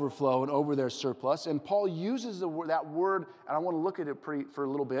their overflow and over their surplus. And Paul uses that word, and I want to look at it for a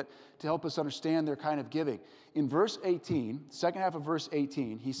little bit to help us understand their kind of giving. In verse 18, second half of verse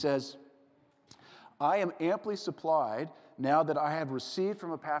 18, he says, I am amply supplied now that I have received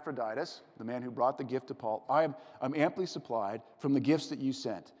from Epaphroditus, the man who brought the gift to Paul. I'm amply supplied from the gifts that you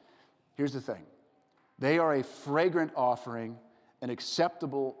sent. Here's the thing. They are a fragrant offering, an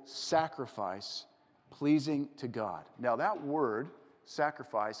acceptable sacrifice, pleasing to God. Now that word,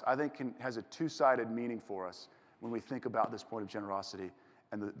 sacrifice, I think has a two-sided meaning for us when we think about this point of generosity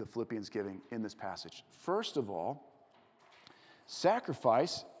and the Philippians giving in this passage. First of all,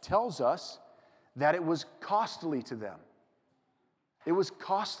 sacrifice tells us that it was costly to them. It was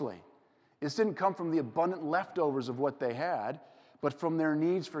costly. This didn't come from the abundant leftovers of what they had, but from their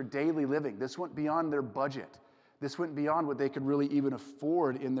needs for daily living. This went beyond their budget. This went beyond what they could really even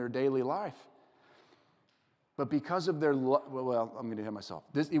afford in their daily life. But because of their, I'm going to hit myself.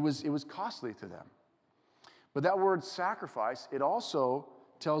 It was costly to them. But that word sacrifice, it also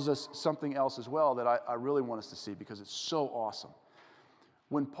tells us something else as well that I really want us to see because it's so awesome.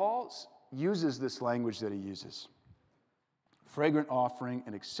 When Paul uses this language that he uses, fragrant offering,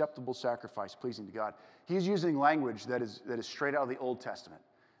 an acceptable sacrifice pleasing to God, he's using language that is straight out of the Old Testament.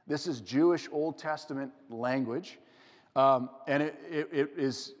 This is Jewish Old Testament language, and it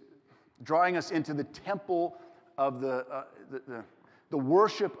is drawing us into the temple of the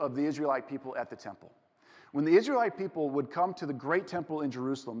worship of the Israelite people at the temple. When the Israelite people would come to the great temple in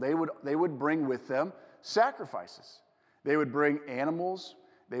Jerusalem, they would bring with them sacrifices. They would bring animals.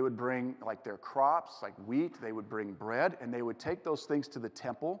 They would bring their crops, like wheat. They would bring bread, and they would take those things to the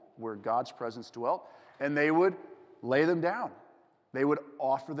temple where God's presence dwelt, and they would lay them down. They would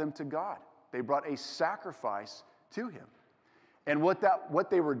offer them to God. They brought a sacrifice to him. And what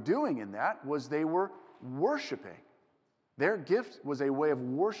they were doing in that was they were worshiping. Their gift was a way of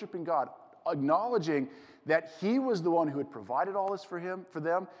worshiping God, acknowledging that he was the one who had provided all this for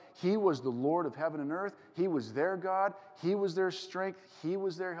them. He was the Lord of heaven and earth. He was their God. He was their strength. He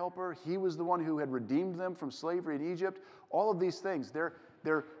was their helper. He was the one who had redeemed them from slavery in Egypt. All of these things,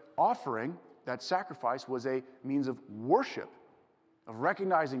 their offering, that sacrifice, was a means of worship of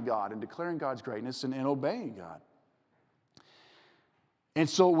recognizing God and declaring God's greatness and obeying God. And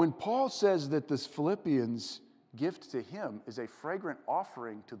so when Paul says that this Philippians' gift to him is a fragrant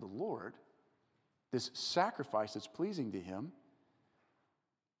offering to the Lord, this sacrifice that's pleasing to him,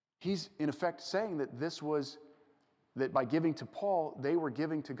 he's in effect saying that that by giving to Paul, they were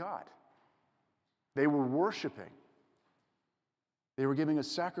giving to God. They were worshiping. They were giving a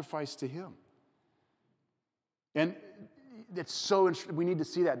sacrifice to him. And it's so interesting. We need to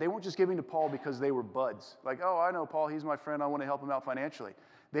see that. They weren't just giving to Paul because they were buds. Like, oh, I know Paul, he's my friend, I want to help him out financially.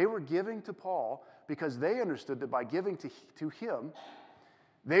 They were giving to Paul because they understood that by giving to him,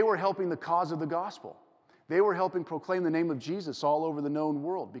 they were helping the cause of the gospel. They were helping proclaim the name of Jesus all over the known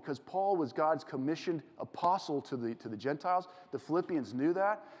world because Paul was God's commissioned apostle to the Gentiles. The Philippians knew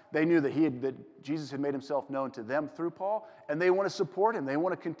that. They knew that Jesus had made himself known to them through Paul, and they want to support him. They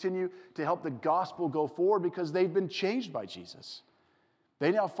want to continue to help the gospel go forward because they've been changed by Jesus.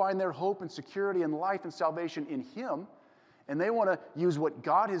 They now find their hope and security and life and salvation in him, and they want to use what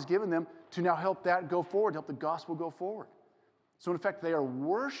God has given them to now help that go forward, help the gospel go forward. So in effect, they are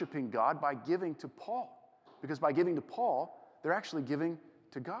worshiping God by giving to Paul. Because by giving to Paul, they're actually giving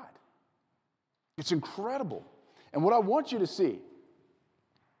to God. It's incredible. And what I want you to see,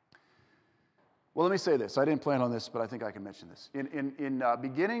 well, let me say this. I didn't plan on this, but I think I can mention this.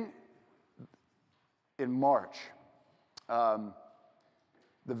 Beginning in March, the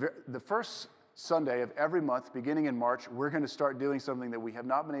first Sunday of every month, beginning in March, we're going to start doing something that we have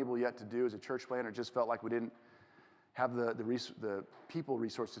not been able yet to do as a church plant, or just felt like we didn't have the people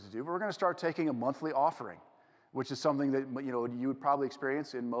resources to do. But we're going to start taking a monthly offering, which is something that you would probably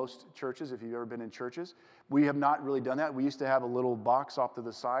experience in most churches if you've ever been in churches. We have not really done that. We used to have a little box off to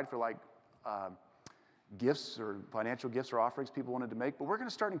the side for gifts or financial gifts or offerings people wanted to make, but we're going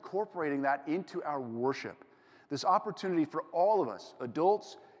to start incorporating that into our worship. This opportunity for all of us,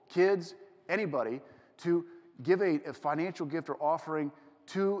 adults, kids, anybody, to give a financial gift or offering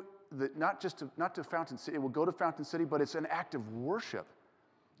to not to Fountain City. It will go to Fountain City, but it's an act of worship.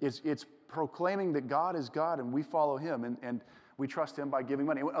 It's proclaiming that God is God and we follow him and we trust him by giving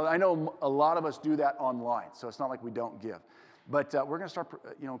money. I know a lot of us do that online, so it's not like we don't give. But we're going to start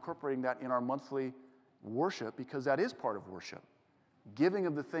incorporating that in our monthly worship because that is part of worship. Giving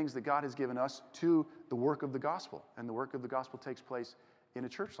of the things that God has given us to the work of the gospel. And the work of the gospel takes place in a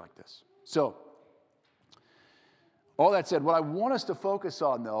church like this. So, all that said, what I want us to focus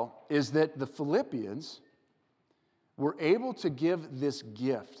on, though, is that the Philippians were able to give this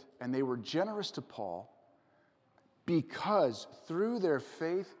gift, and they were generous to Paul because through their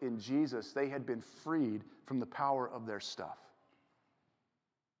faith in Jesus, they had been freed from the power of their stuff.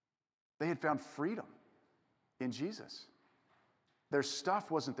 They had found freedom in Jesus. Their stuff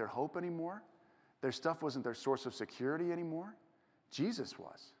wasn't their hope anymore. Their stuff wasn't their source of security anymore. Jesus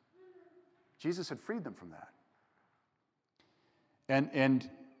was. Jesus had freed them from that. And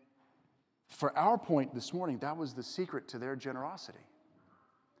for our point this morning, that was the secret to their generosity.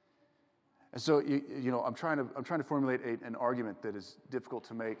 And so, I'm trying to formulate an argument that is difficult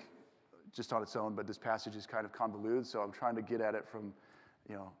to make just on its own, but this passage is kind of convoluted, so I'm trying to get at it from,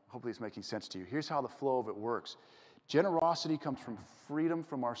 hopefully it's making sense to you. Here's how the flow of it works. Generosity comes from freedom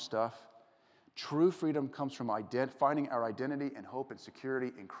from our stuff. True freedom comes from finding our identity and hope and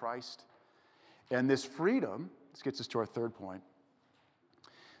security in Christ. And this freedom, this gets us to our third point,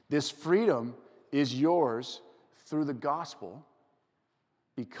 this freedom is yours through the gospel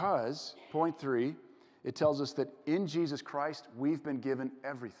because, point 3, it tells us that in Jesus Christ, we've been given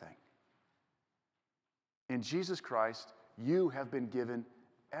everything. In Jesus Christ, you have been given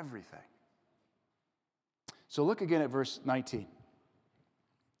everything. So look again at verse 19.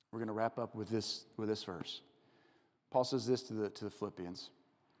 We're going to wrap up with this verse. Paul says this to the Philippians.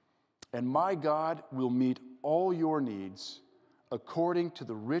 And my God will meet all your needs according to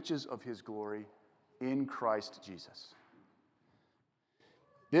the riches of his glory in Christ Jesus.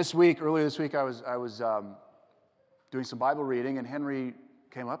 Earlier this week, I was doing some Bible reading, and Henry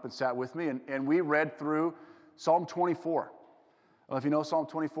came up and sat with me, and we read through Psalm 24. I don't know if you know Psalm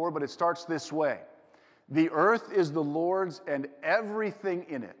 24, but it starts this way. The earth is the Lord's and everything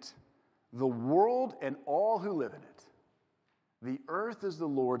in it, the world and all who live in it. The earth is the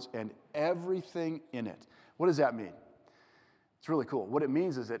Lord's and everything in it. What does that mean? It's really cool. What it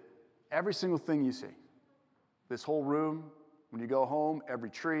means is that every single thing you see, this whole room, when you go home,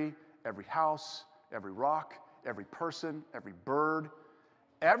 every tree, every house, every rock, every person, every bird,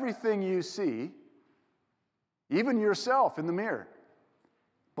 everything you see, even yourself in the mirror,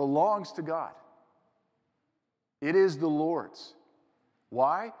 belongs to God. It is the Lord's.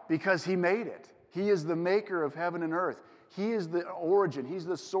 Why? Because he made it. He is the maker of heaven and earth. He is the origin. He's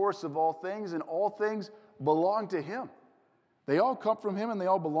the source of all things, and all things belong to him. They all come from him, and they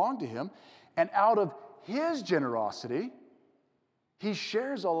all belong to him. And out of his generosity, he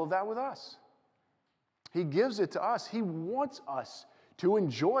shares all of that with us. He gives it to us. He wants us to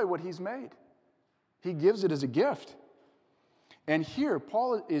enjoy what he's made. He gives it as a gift. And here,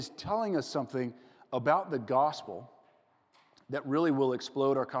 Paul is telling us something about the gospel that really will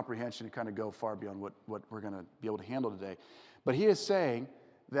explode our comprehension and kind of go far beyond what we're going to be able to handle today. But he is saying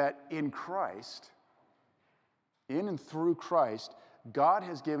that in Christ, in and through Christ, God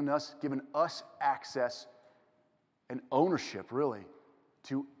has given us access and ownership, really,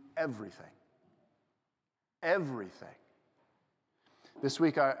 to everything. Everything. This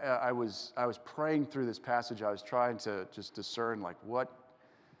week, I was praying through this passage. I was trying to just discern, like, what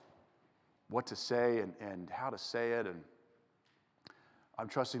to say and how to say it. And I'm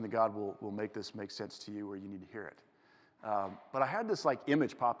trusting that God will make this make sense to you where you need to hear it. But I had this, like,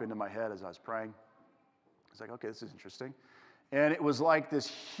 image pop into my head as I was praying. I was like, okay, this is interesting. And it was like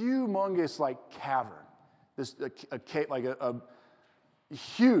this humongous, like, cavern. A cave, like a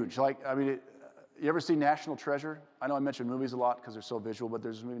huge, like, I mean, you ever see National Treasure? I know I mention movies a lot because they're so visual, but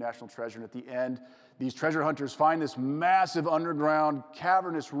there's a movie, National Treasure, and at the end, these treasure hunters find this massive underground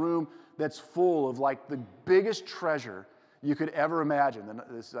cavernous room that's full of, like, the biggest treasure you could ever imagine. And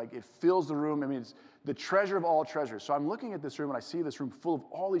it's like, it fills the room. I mean, it's the treasure of all treasures. So I'm looking at this room, and I see this room full of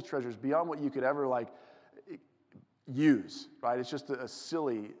all these treasures beyond what you could ever, like, use, right? It's just a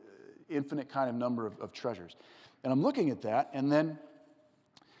silly, infinite kind of number of treasures. And I'm looking at that, and then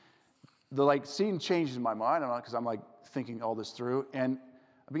the, like, scene changes in my mind because I'm, like, thinking all this through, and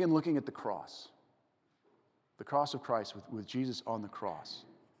I begin looking at the cross of Christ with Jesus on the cross.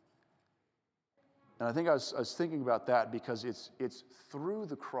 And I think I was thinking about that because it's through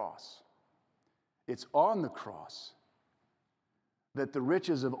the cross, it's on the cross that the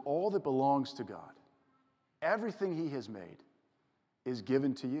riches of all that belongs to God, everything he has made, is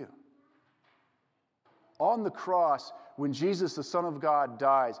given to you. On the cross, when Jesus, the Son of God,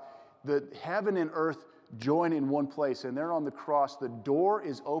 dies, the heaven and earth join in one place, and there on the cross, the door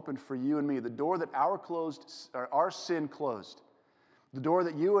is opened for you and me, the door that our sin closed, the door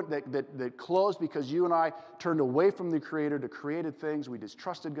that closed because you and I turned away from the Creator to created things. We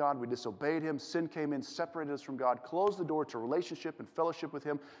distrusted God, we disobeyed him, sin came in, separated us from God, closed the door to relationship and fellowship with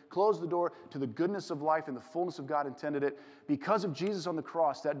him, closed the door to the goodness of life and the fullness of God intended it. Because of Jesus on the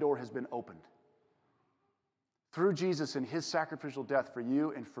cross, that door has been opened. Through Jesus and his sacrificial death for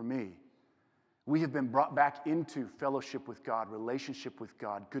you and for me, we have been brought back into fellowship with God, relationship with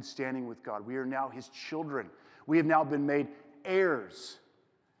God, good standing with God. We are now his children. We have now been made heirs.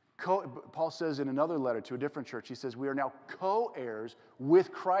 Paul says in another letter to a different church, he says, we are now co-heirs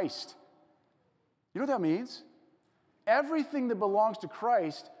with Christ. You know what that means? Everything that belongs to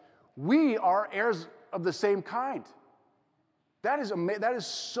Christ, we are heirs of the same kind. That's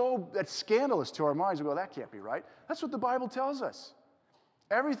scandalous to our minds. We go, that can't be right. That's what the Bible tells us.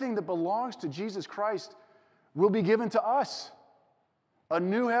 Everything that belongs to Jesus Christ will be given to us. A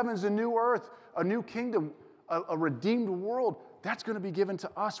new heavens, a new earth, a new kingdom, a redeemed world, that's going to be given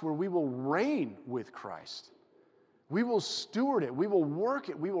to us where we will reign with Christ. We will steward it. We will work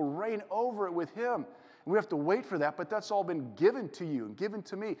it. We will reign over it with him. And we have to wait for that, but that's all been given to you and given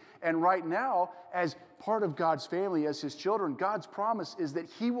to me. And right now, as part of God's family, as his children, God's promise is that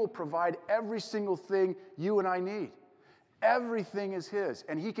he will provide every single thing you and I need. Everything is his,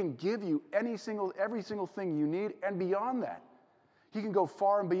 and he can give you every single thing you need and beyond that. He can go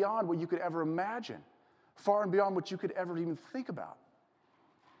far and beyond what you could ever imagine, far and beyond what you could ever even think about,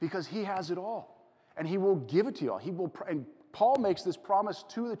 because he has it all, and he will give it to you all. And Paul makes this promise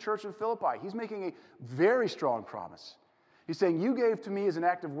to the church of Philippi. He's making a very strong promise. He's saying, you gave to me as an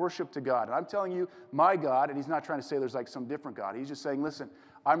act of worship to God, and I'm telling you, my God, and he's not trying to say there's like some different God. He's just saying, listen,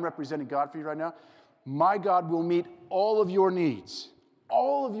 I'm representing God for you right now. My God will meet all of your needs,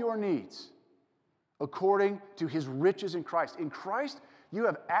 according to his riches in Christ. In Christ, you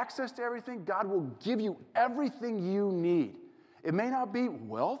have access to everything. God will give you everything you need. It may not be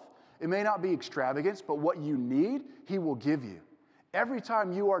wealth, it may not be extravagance, but what you need, he will give you. Every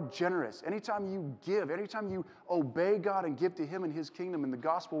time you are generous, anytime you give, anytime you obey God and give to him and his kingdom and the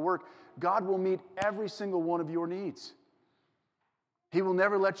gospel work, God will meet every single one of your needs. He will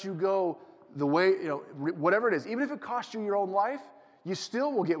never let you go the way, whatever it is. Even if it costs you your own life, you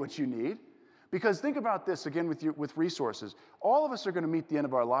still will get what you need. Because think about this again with resources. All of us are going to meet the end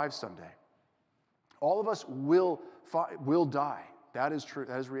of our lives someday. All of us will die. That is true.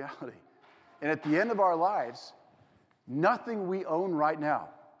 That is reality. And at the end of our lives, nothing we own right now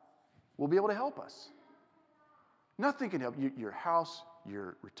will be able to help us. Nothing can help you. Your house,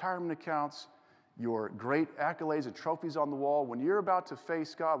 your retirement accounts, your great accolades and trophies on the wall. When you're about to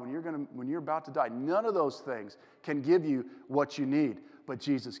face God, when you're about to die, none of those things can give you what you need, but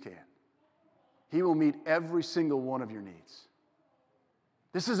Jesus can. He will meet every single one of your needs.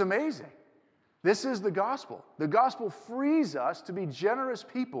 This is amazing. This is the gospel. The gospel frees us to be generous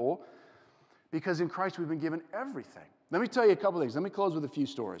people because in Christ we've been given everything. Let me tell you a couple things. Let me close with a few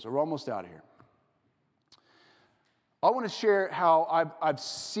stories. We're almost out of here. I want to share how I've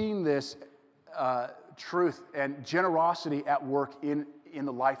seen this truth and generosity at work in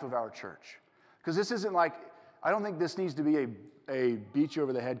the life of our church. Because this isn't like, I don't think this needs to be a beat you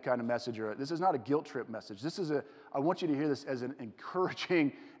over the head kind of message, or this is not a guilt trip message. I want you to hear this as an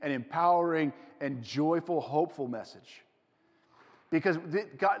encouraging and empowering and joyful, hopeful message. Because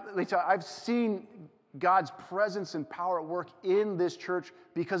God, let me tell you, I've seen God's presence and power at work in this church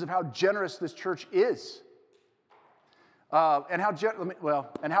because of how generous this church is. And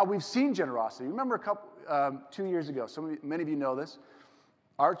how we've seen generosity. Remember 2 years ago, many of you know this,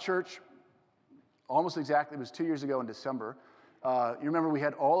 our church, almost exactly, it was 2 years ago in December, you remember we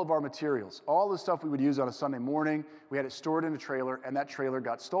had all of our materials, all the stuff we would use on a Sunday morning, we had it stored in a trailer, and that trailer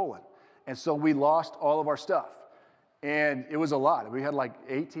got stolen. And so we lost all of our stuff. And it was a lot. We had like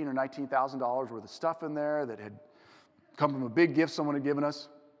 $18,000 or $19,000 worth of stuff in there that had come from a big gift someone had given us.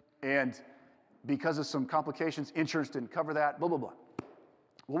 And because of some complications, insurance didn't cover that, blah, blah, blah.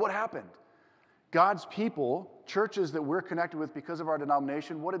 Well, what happened? God's people, churches that we're connected with because of our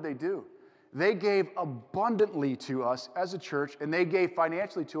denomination, what did they do? They gave abundantly to us as a church, and they gave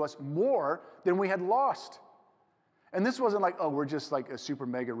financially to us more than we had lost. And this wasn't like, oh, we're just like a super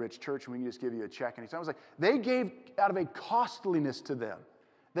mega rich church and we can just give you a check anytime. It was like they gave out of a costliness to them.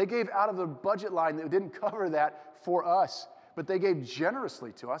 They gave out of the budget line that didn't cover that for us, but they gave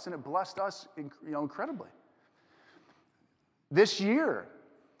generously to us, and it blessed us incredibly. This year,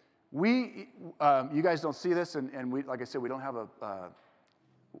 you guys don't see this, and we, like I said, we don't have a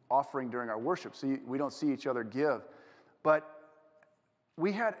offering during our worship, so we don't see each other give. But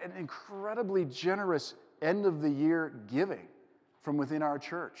we had an incredibly generous end of the year giving from within our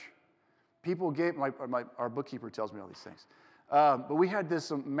church. People gave, our bookkeeper tells me all these things. But we had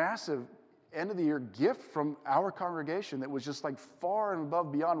this massive end of the year gift from our congregation that was just like far and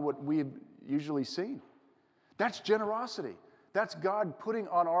above beyond what we've usually seen. That's generosity. That's God putting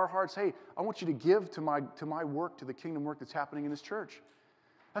on our hearts, hey, I want you to give to my work, to the kingdom work that's happening in this church.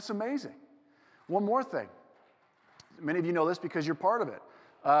 That's amazing. One more thing. Many of you know this because you're part of it.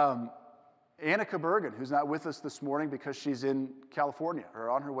 Annika Bergen, who's not with us this morning because she's in California or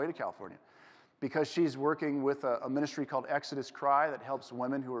on her way to California, because she's working with a ministry called Exodus Cry that helps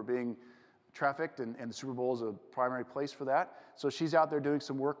women who are being trafficked, and the Super Bowl is a primary place for that. So she's out there doing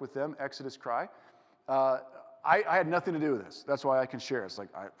some work with them, Exodus Cry. I had nothing to do with this. That's why I can share. It's like,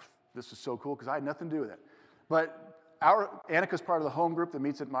 this is so cool because I had nothing to do with it. But Annika's part of the home group that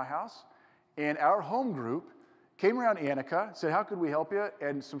meets at my house, and our home group came around Annika, said, how could we help you?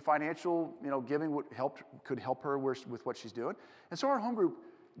 And some financial giving could help her with what she's doing. And so our home group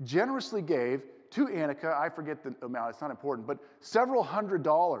generously gave to Annika, I forget the amount, it's not important, but several hundreds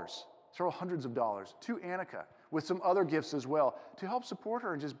of dollars to Annika with some other gifts as well to help support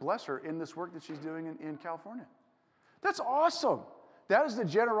her and just bless her in this work that she's doing in California. That's awesome. That is the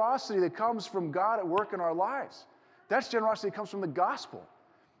generosity that comes from God at work in our lives. That's generosity that comes from the gospel.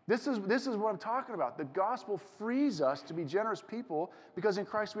 This is what I'm talking about. The gospel frees us to be generous people because in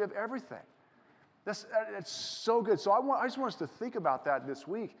Christ we have everything. That's so good. So I just want us to think about that this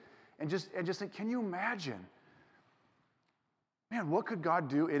week and just think, can you imagine, man, what could God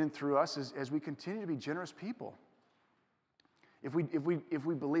do in and through us as we continue to be generous people? If we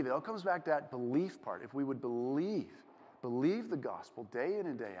believe it. It all comes back to that belief part. If we would believe the gospel day in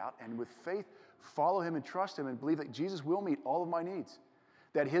and day out, and with faith follow him and trust him and believe that Jesus will meet all of my needs,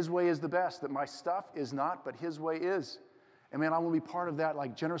 that his way is the best, that my stuff is not, but his way is. And man, I want to be part of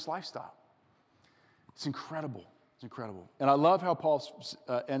that generous lifestyle. It's incredible. It's incredible. And I love how Paul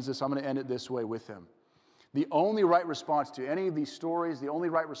ends this. I'm going to end it this way with him. The only right response to any of these stories, the only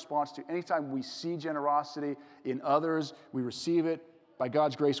right response to anytime we see generosity in others, we receive it. By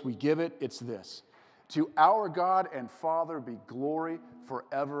God's grace, we give it. It's this: to our God and Father be glory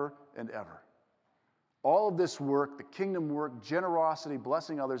forever and ever. All of this work, the kingdom work, generosity,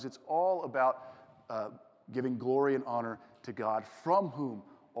 blessing others, it's all about giving glory and honor to God, from whom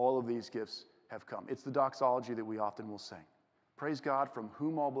all of these gifts have come. It's the doxology that we often will sing. Praise God, from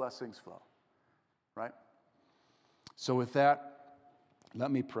whom all blessings flow. Right? So with that,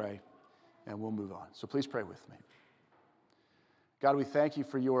 let me pray, and we'll move on. So please pray with me. God, we thank you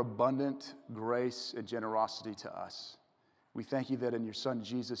for your abundant grace and generosity to us. We thank you that in your Son,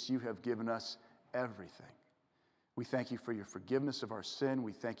 Jesus, you have given us everything. We thank you for your forgiveness of our sin.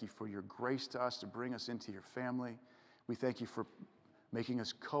 We thank you for your grace to us to bring us into your family. We thank you for making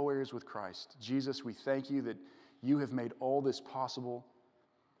us co-heirs with Christ. Jesus, we thank you that you have made all this possible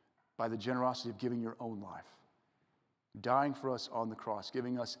by the generosity of giving your own life, dying for us on the cross,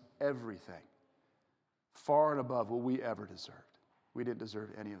 giving us everything, far and above what we ever deserved. We didn't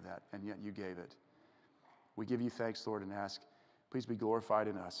deserve any of that, and yet you gave it. We give you thanks, Lord, and ask, please be glorified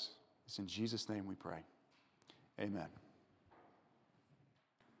in us. It's in Jesus' name we pray. Amen.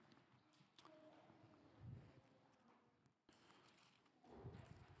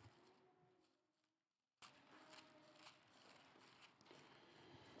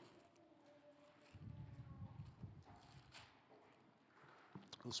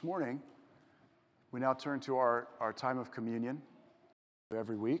 This morning, we now turn to our time of communion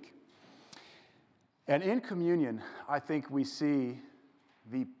every week. And in communion, I think we see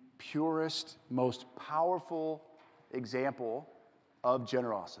the purest, most powerful example of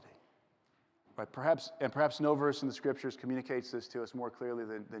generosity. Right? Perhaps no verse in the Scriptures communicates this to us more clearly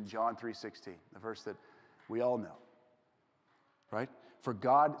than John 3:16, the verse that we all know. Right? For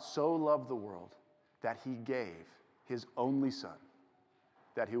God so loved the world that he gave his only Son,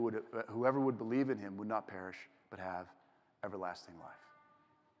 that whoever would believe in him would not perish, but have everlasting life.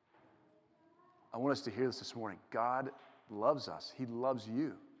 I want us to hear this morning. God loves us. He loves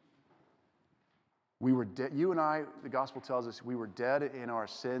you. We were dead. You and I, the gospel tells us, we were dead in our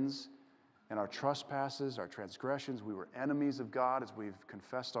sins and our trespasses, our transgressions. We were enemies of God, as we've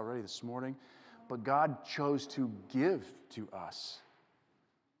confessed already this morning. But God chose to give to us.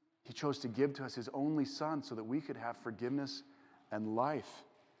 He chose to give to us his only Son so that we could have forgiveness and life.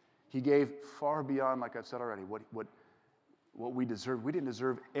 He gave far beyond, like I've said already, what we deserved. We didn't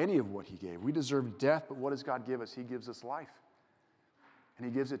deserve any of what he gave. We deserved death, but what does God give us? He gives us life. And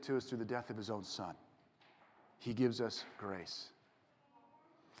he gives it to us through the death of his own Son. He gives us grace.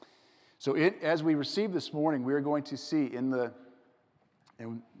 So as we receive this morning, we are going to see and I'm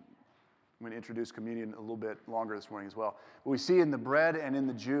going to introduce communion a little bit longer this morning as well. But we see in the bread and in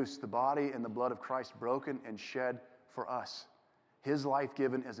the juice, the body and the blood of Christ broken and shed for us. His life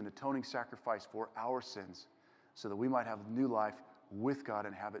given as an atoning sacrifice for our sins, so that we might have new life with God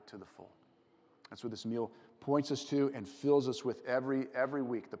and have it to the full. That's what this meal points us to and fills us with every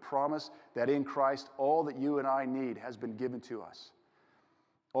week. The promise that in Christ, all that you and I need has been given to us.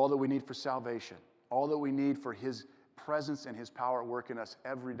 All that we need for salvation, all that we need for his presence and his power at work in us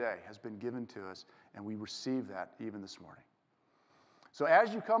every day has been given to us, and we receive that even this morning. So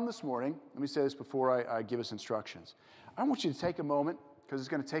as you come this morning, let me say this before I give us instructions. I want you to take a moment, because it's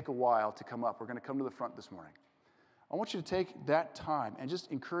going to take a while to come up. We're going to come to the front this morning. I want you to take that time and just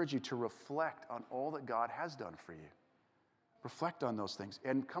encourage you to reflect on all that God has done for you. Reflect on those things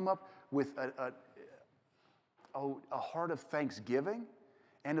and come up with a heart of thanksgiving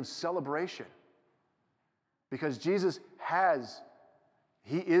and of celebration. Because Jesus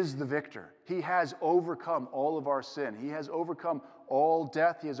he is the victor. He has overcome all of our sin. He has overcome all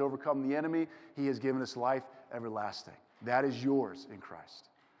death. He has overcome the enemy. He has given us life everlasting. That is yours in Christ.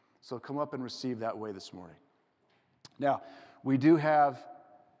 So come up and receive that way this morning. Now, we do have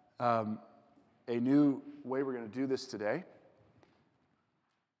a new way we're going to do this today.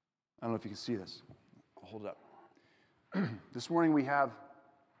 I don't know if you can see this. I'll hold it up. This morning we have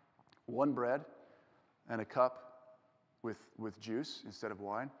one bread and a cup with juice instead of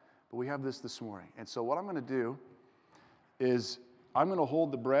wine. But we have this morning. And so what I'm going to do is I'm going to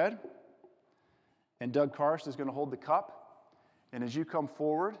hold the bread, and Doug Karst is going to hold the cup. And as you come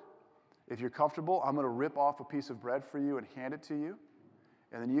forward, if you're comfortable, I'm going to rip off a piece of bread for you and hand it to you.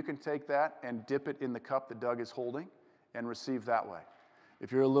 And then you can take that and dip it in the cup that Doug is holding and receive that way.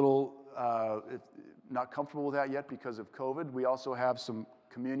 If you're a little not comfortable with that yet because of COVID, we also have some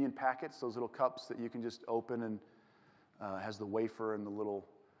communion packets, those little cups that you can just open, and has the wafer and the little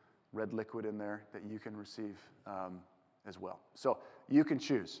red liquid in there that you can receive as well. So you can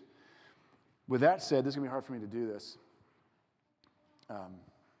choose. With that said, this is going to be hard for me to do this.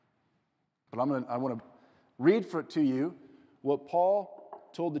 But I want to read to you what Paul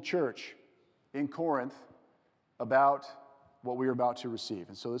told the church in Corinth about what we are about to receive.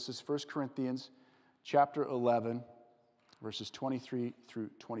 And so this is 1 Corinthians chapter 11, verses 23 through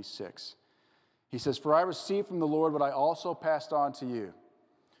 26. He says, "For I received from the Lord what I also passed on to you.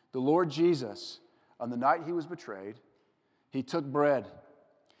 The Lord Jesus, on the night he was betrayed, he took bread,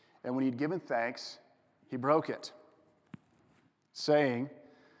 and when he had given thanks, he broke it, saying,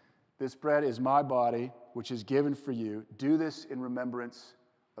 'This bread is my body, which is given for you. Do this in remembrance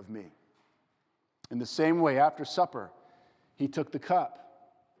of me. In the same way, after supper, he took the cup,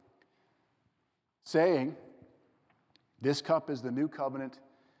 saying, this cup is the new covenant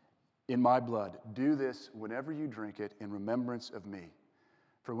in my blood. Do this whenever you drink it in remembrance of me.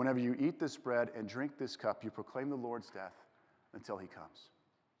 For whenever you eat this bread and drink this cup, you proclaim the Lord's death until he comes.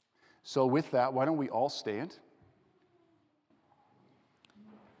 So with that, why don't we all stand?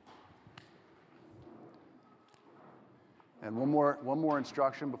 And one more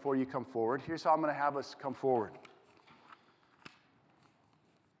instruction before you come forward. Here's how I'm going to have us come forward.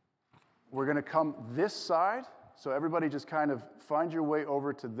 We're going to come this side, so everybody just kind of find your way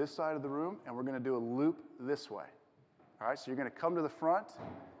over to this side of the room, and we're going to do a loop this way. All right, so you're going to come to the front,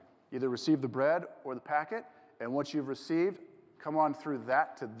 either receive the bread or the packet, and once you've received, come on through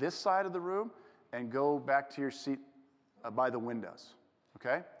that to this side of the room and go back to your seat by the windows,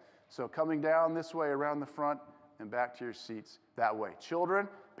 okay? So coming down this way around the front and back to your seats that way. Children,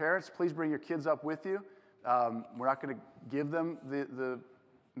 parents, please bring your kids up with you. We're not going to give them the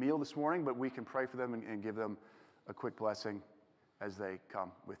meal this morning, but we can pray for them and give them a quick blessing as they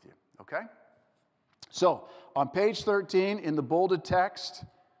come with you, okay? So, on page 13 in the bolded text,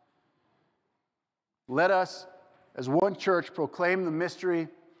 let us, as one church, proclaim the mystery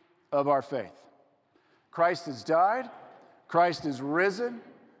of our faith. Christ has died, Christ is risen,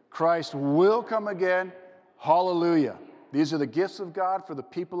 Christ will come again. Hallelujah. These are the gifts of God for the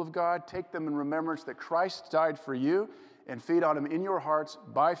people of God. Take them in remembrance that Christ died for you, and feed on them in your hearts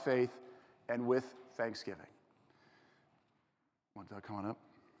by faith and with thanksgiving. Want Doug come on up?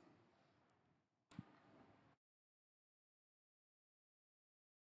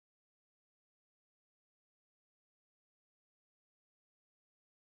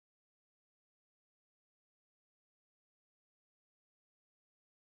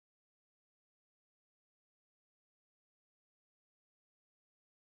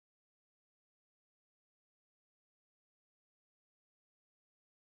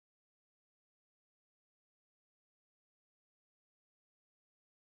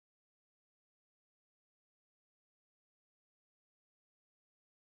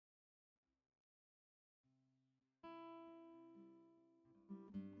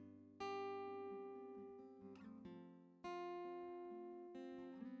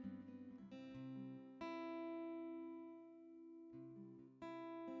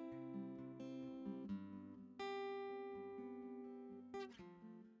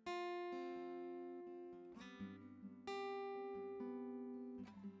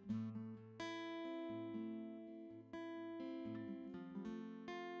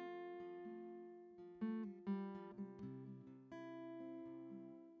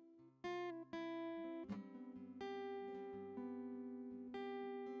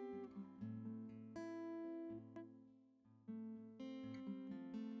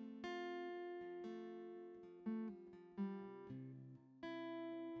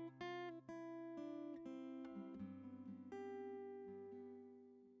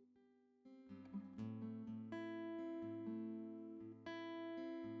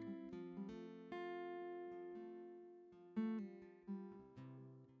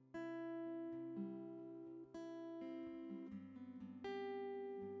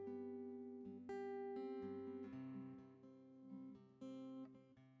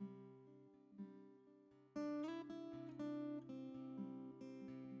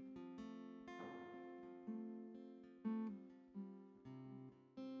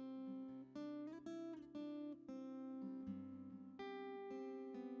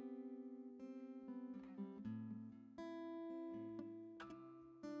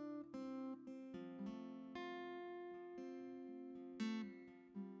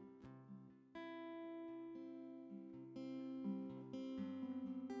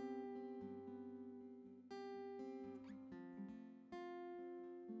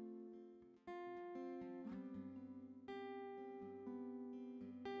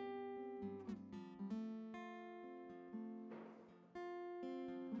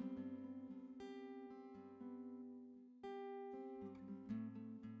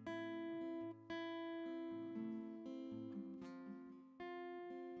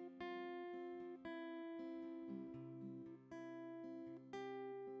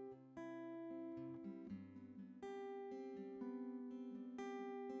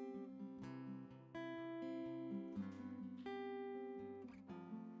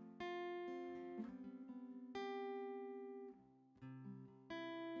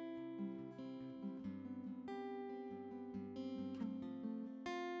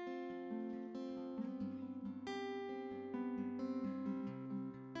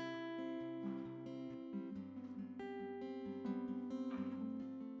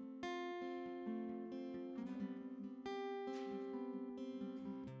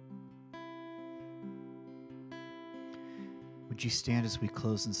 Would you stand as we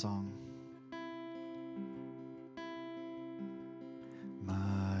close in song?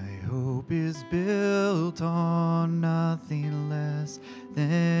 My hope is built on nothing less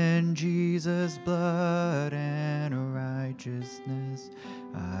than Jesus' blood and righteousness.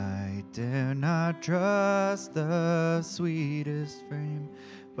 I dare not trust the sweetest frame,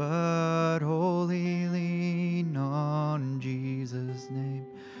 but wholly lean on Jesus' name.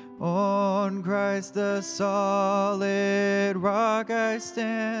 On Christ the solid rock I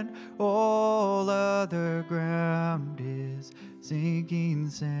stand, all other ground is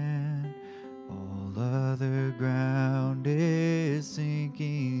sinking sand. All other ground is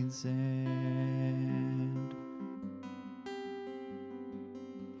sinking sand.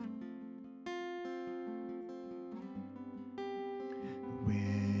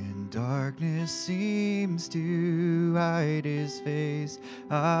 When darkness seems to hide his face,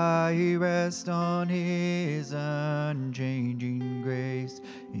 I rest on his unchanging grace.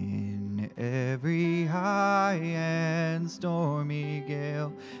 In every high and stormy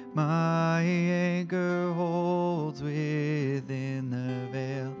gale, my anchor holds within the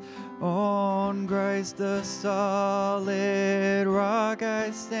veil. On Christ the solid rock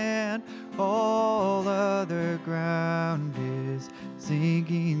I stand, all other ground is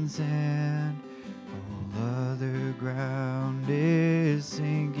sinking sand. All other ground is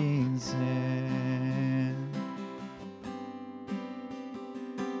sinking sand.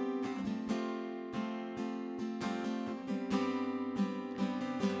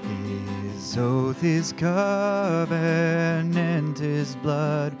 His oath, his covenant, his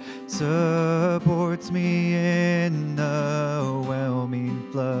blood supports me in the whelming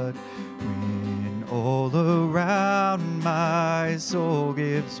flood. When all around my soul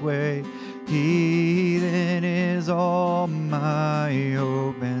gives way, he then is all my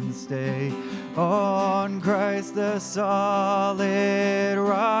hope and stay. On Christ the solid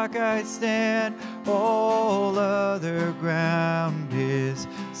rock I stand, all other ground is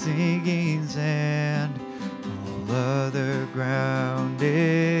sinking sand. All other ground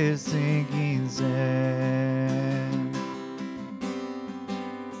is sinking sand.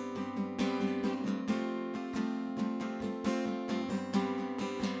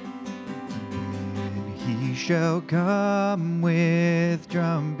 When he shall come with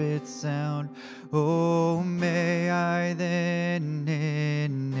trumpet sound, oh, may I then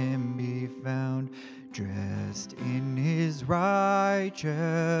in him be found, dressed in his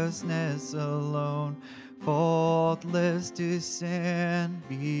righteousness alone, faultless to stand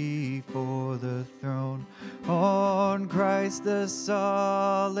before the throne. On Christ the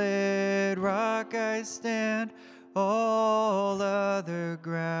solid rock I stand, all other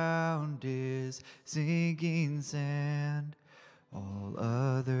ground is sinking sand. All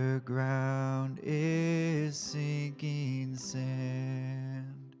other ground is sinking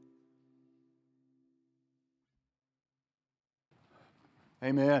sand.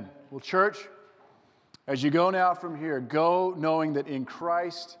 Amen. Well, church, as you go now from here, go knowing that in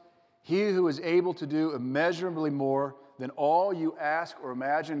Christ, he who is able to do immeasurably more than all you ask or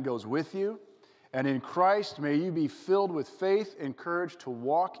imagine goes with you. And in Christ, may you be filled with faith and courage to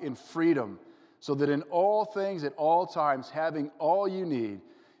walk in freedom, so that in all things at all times, having all you need,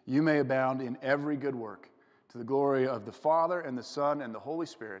 you may abound in every good work, to the glory of the Father and the Son and the Holy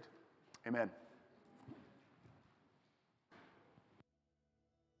Spirit. Amen.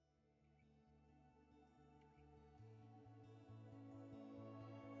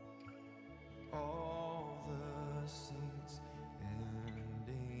 All the saints and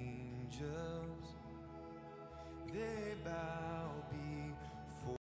angels, they bow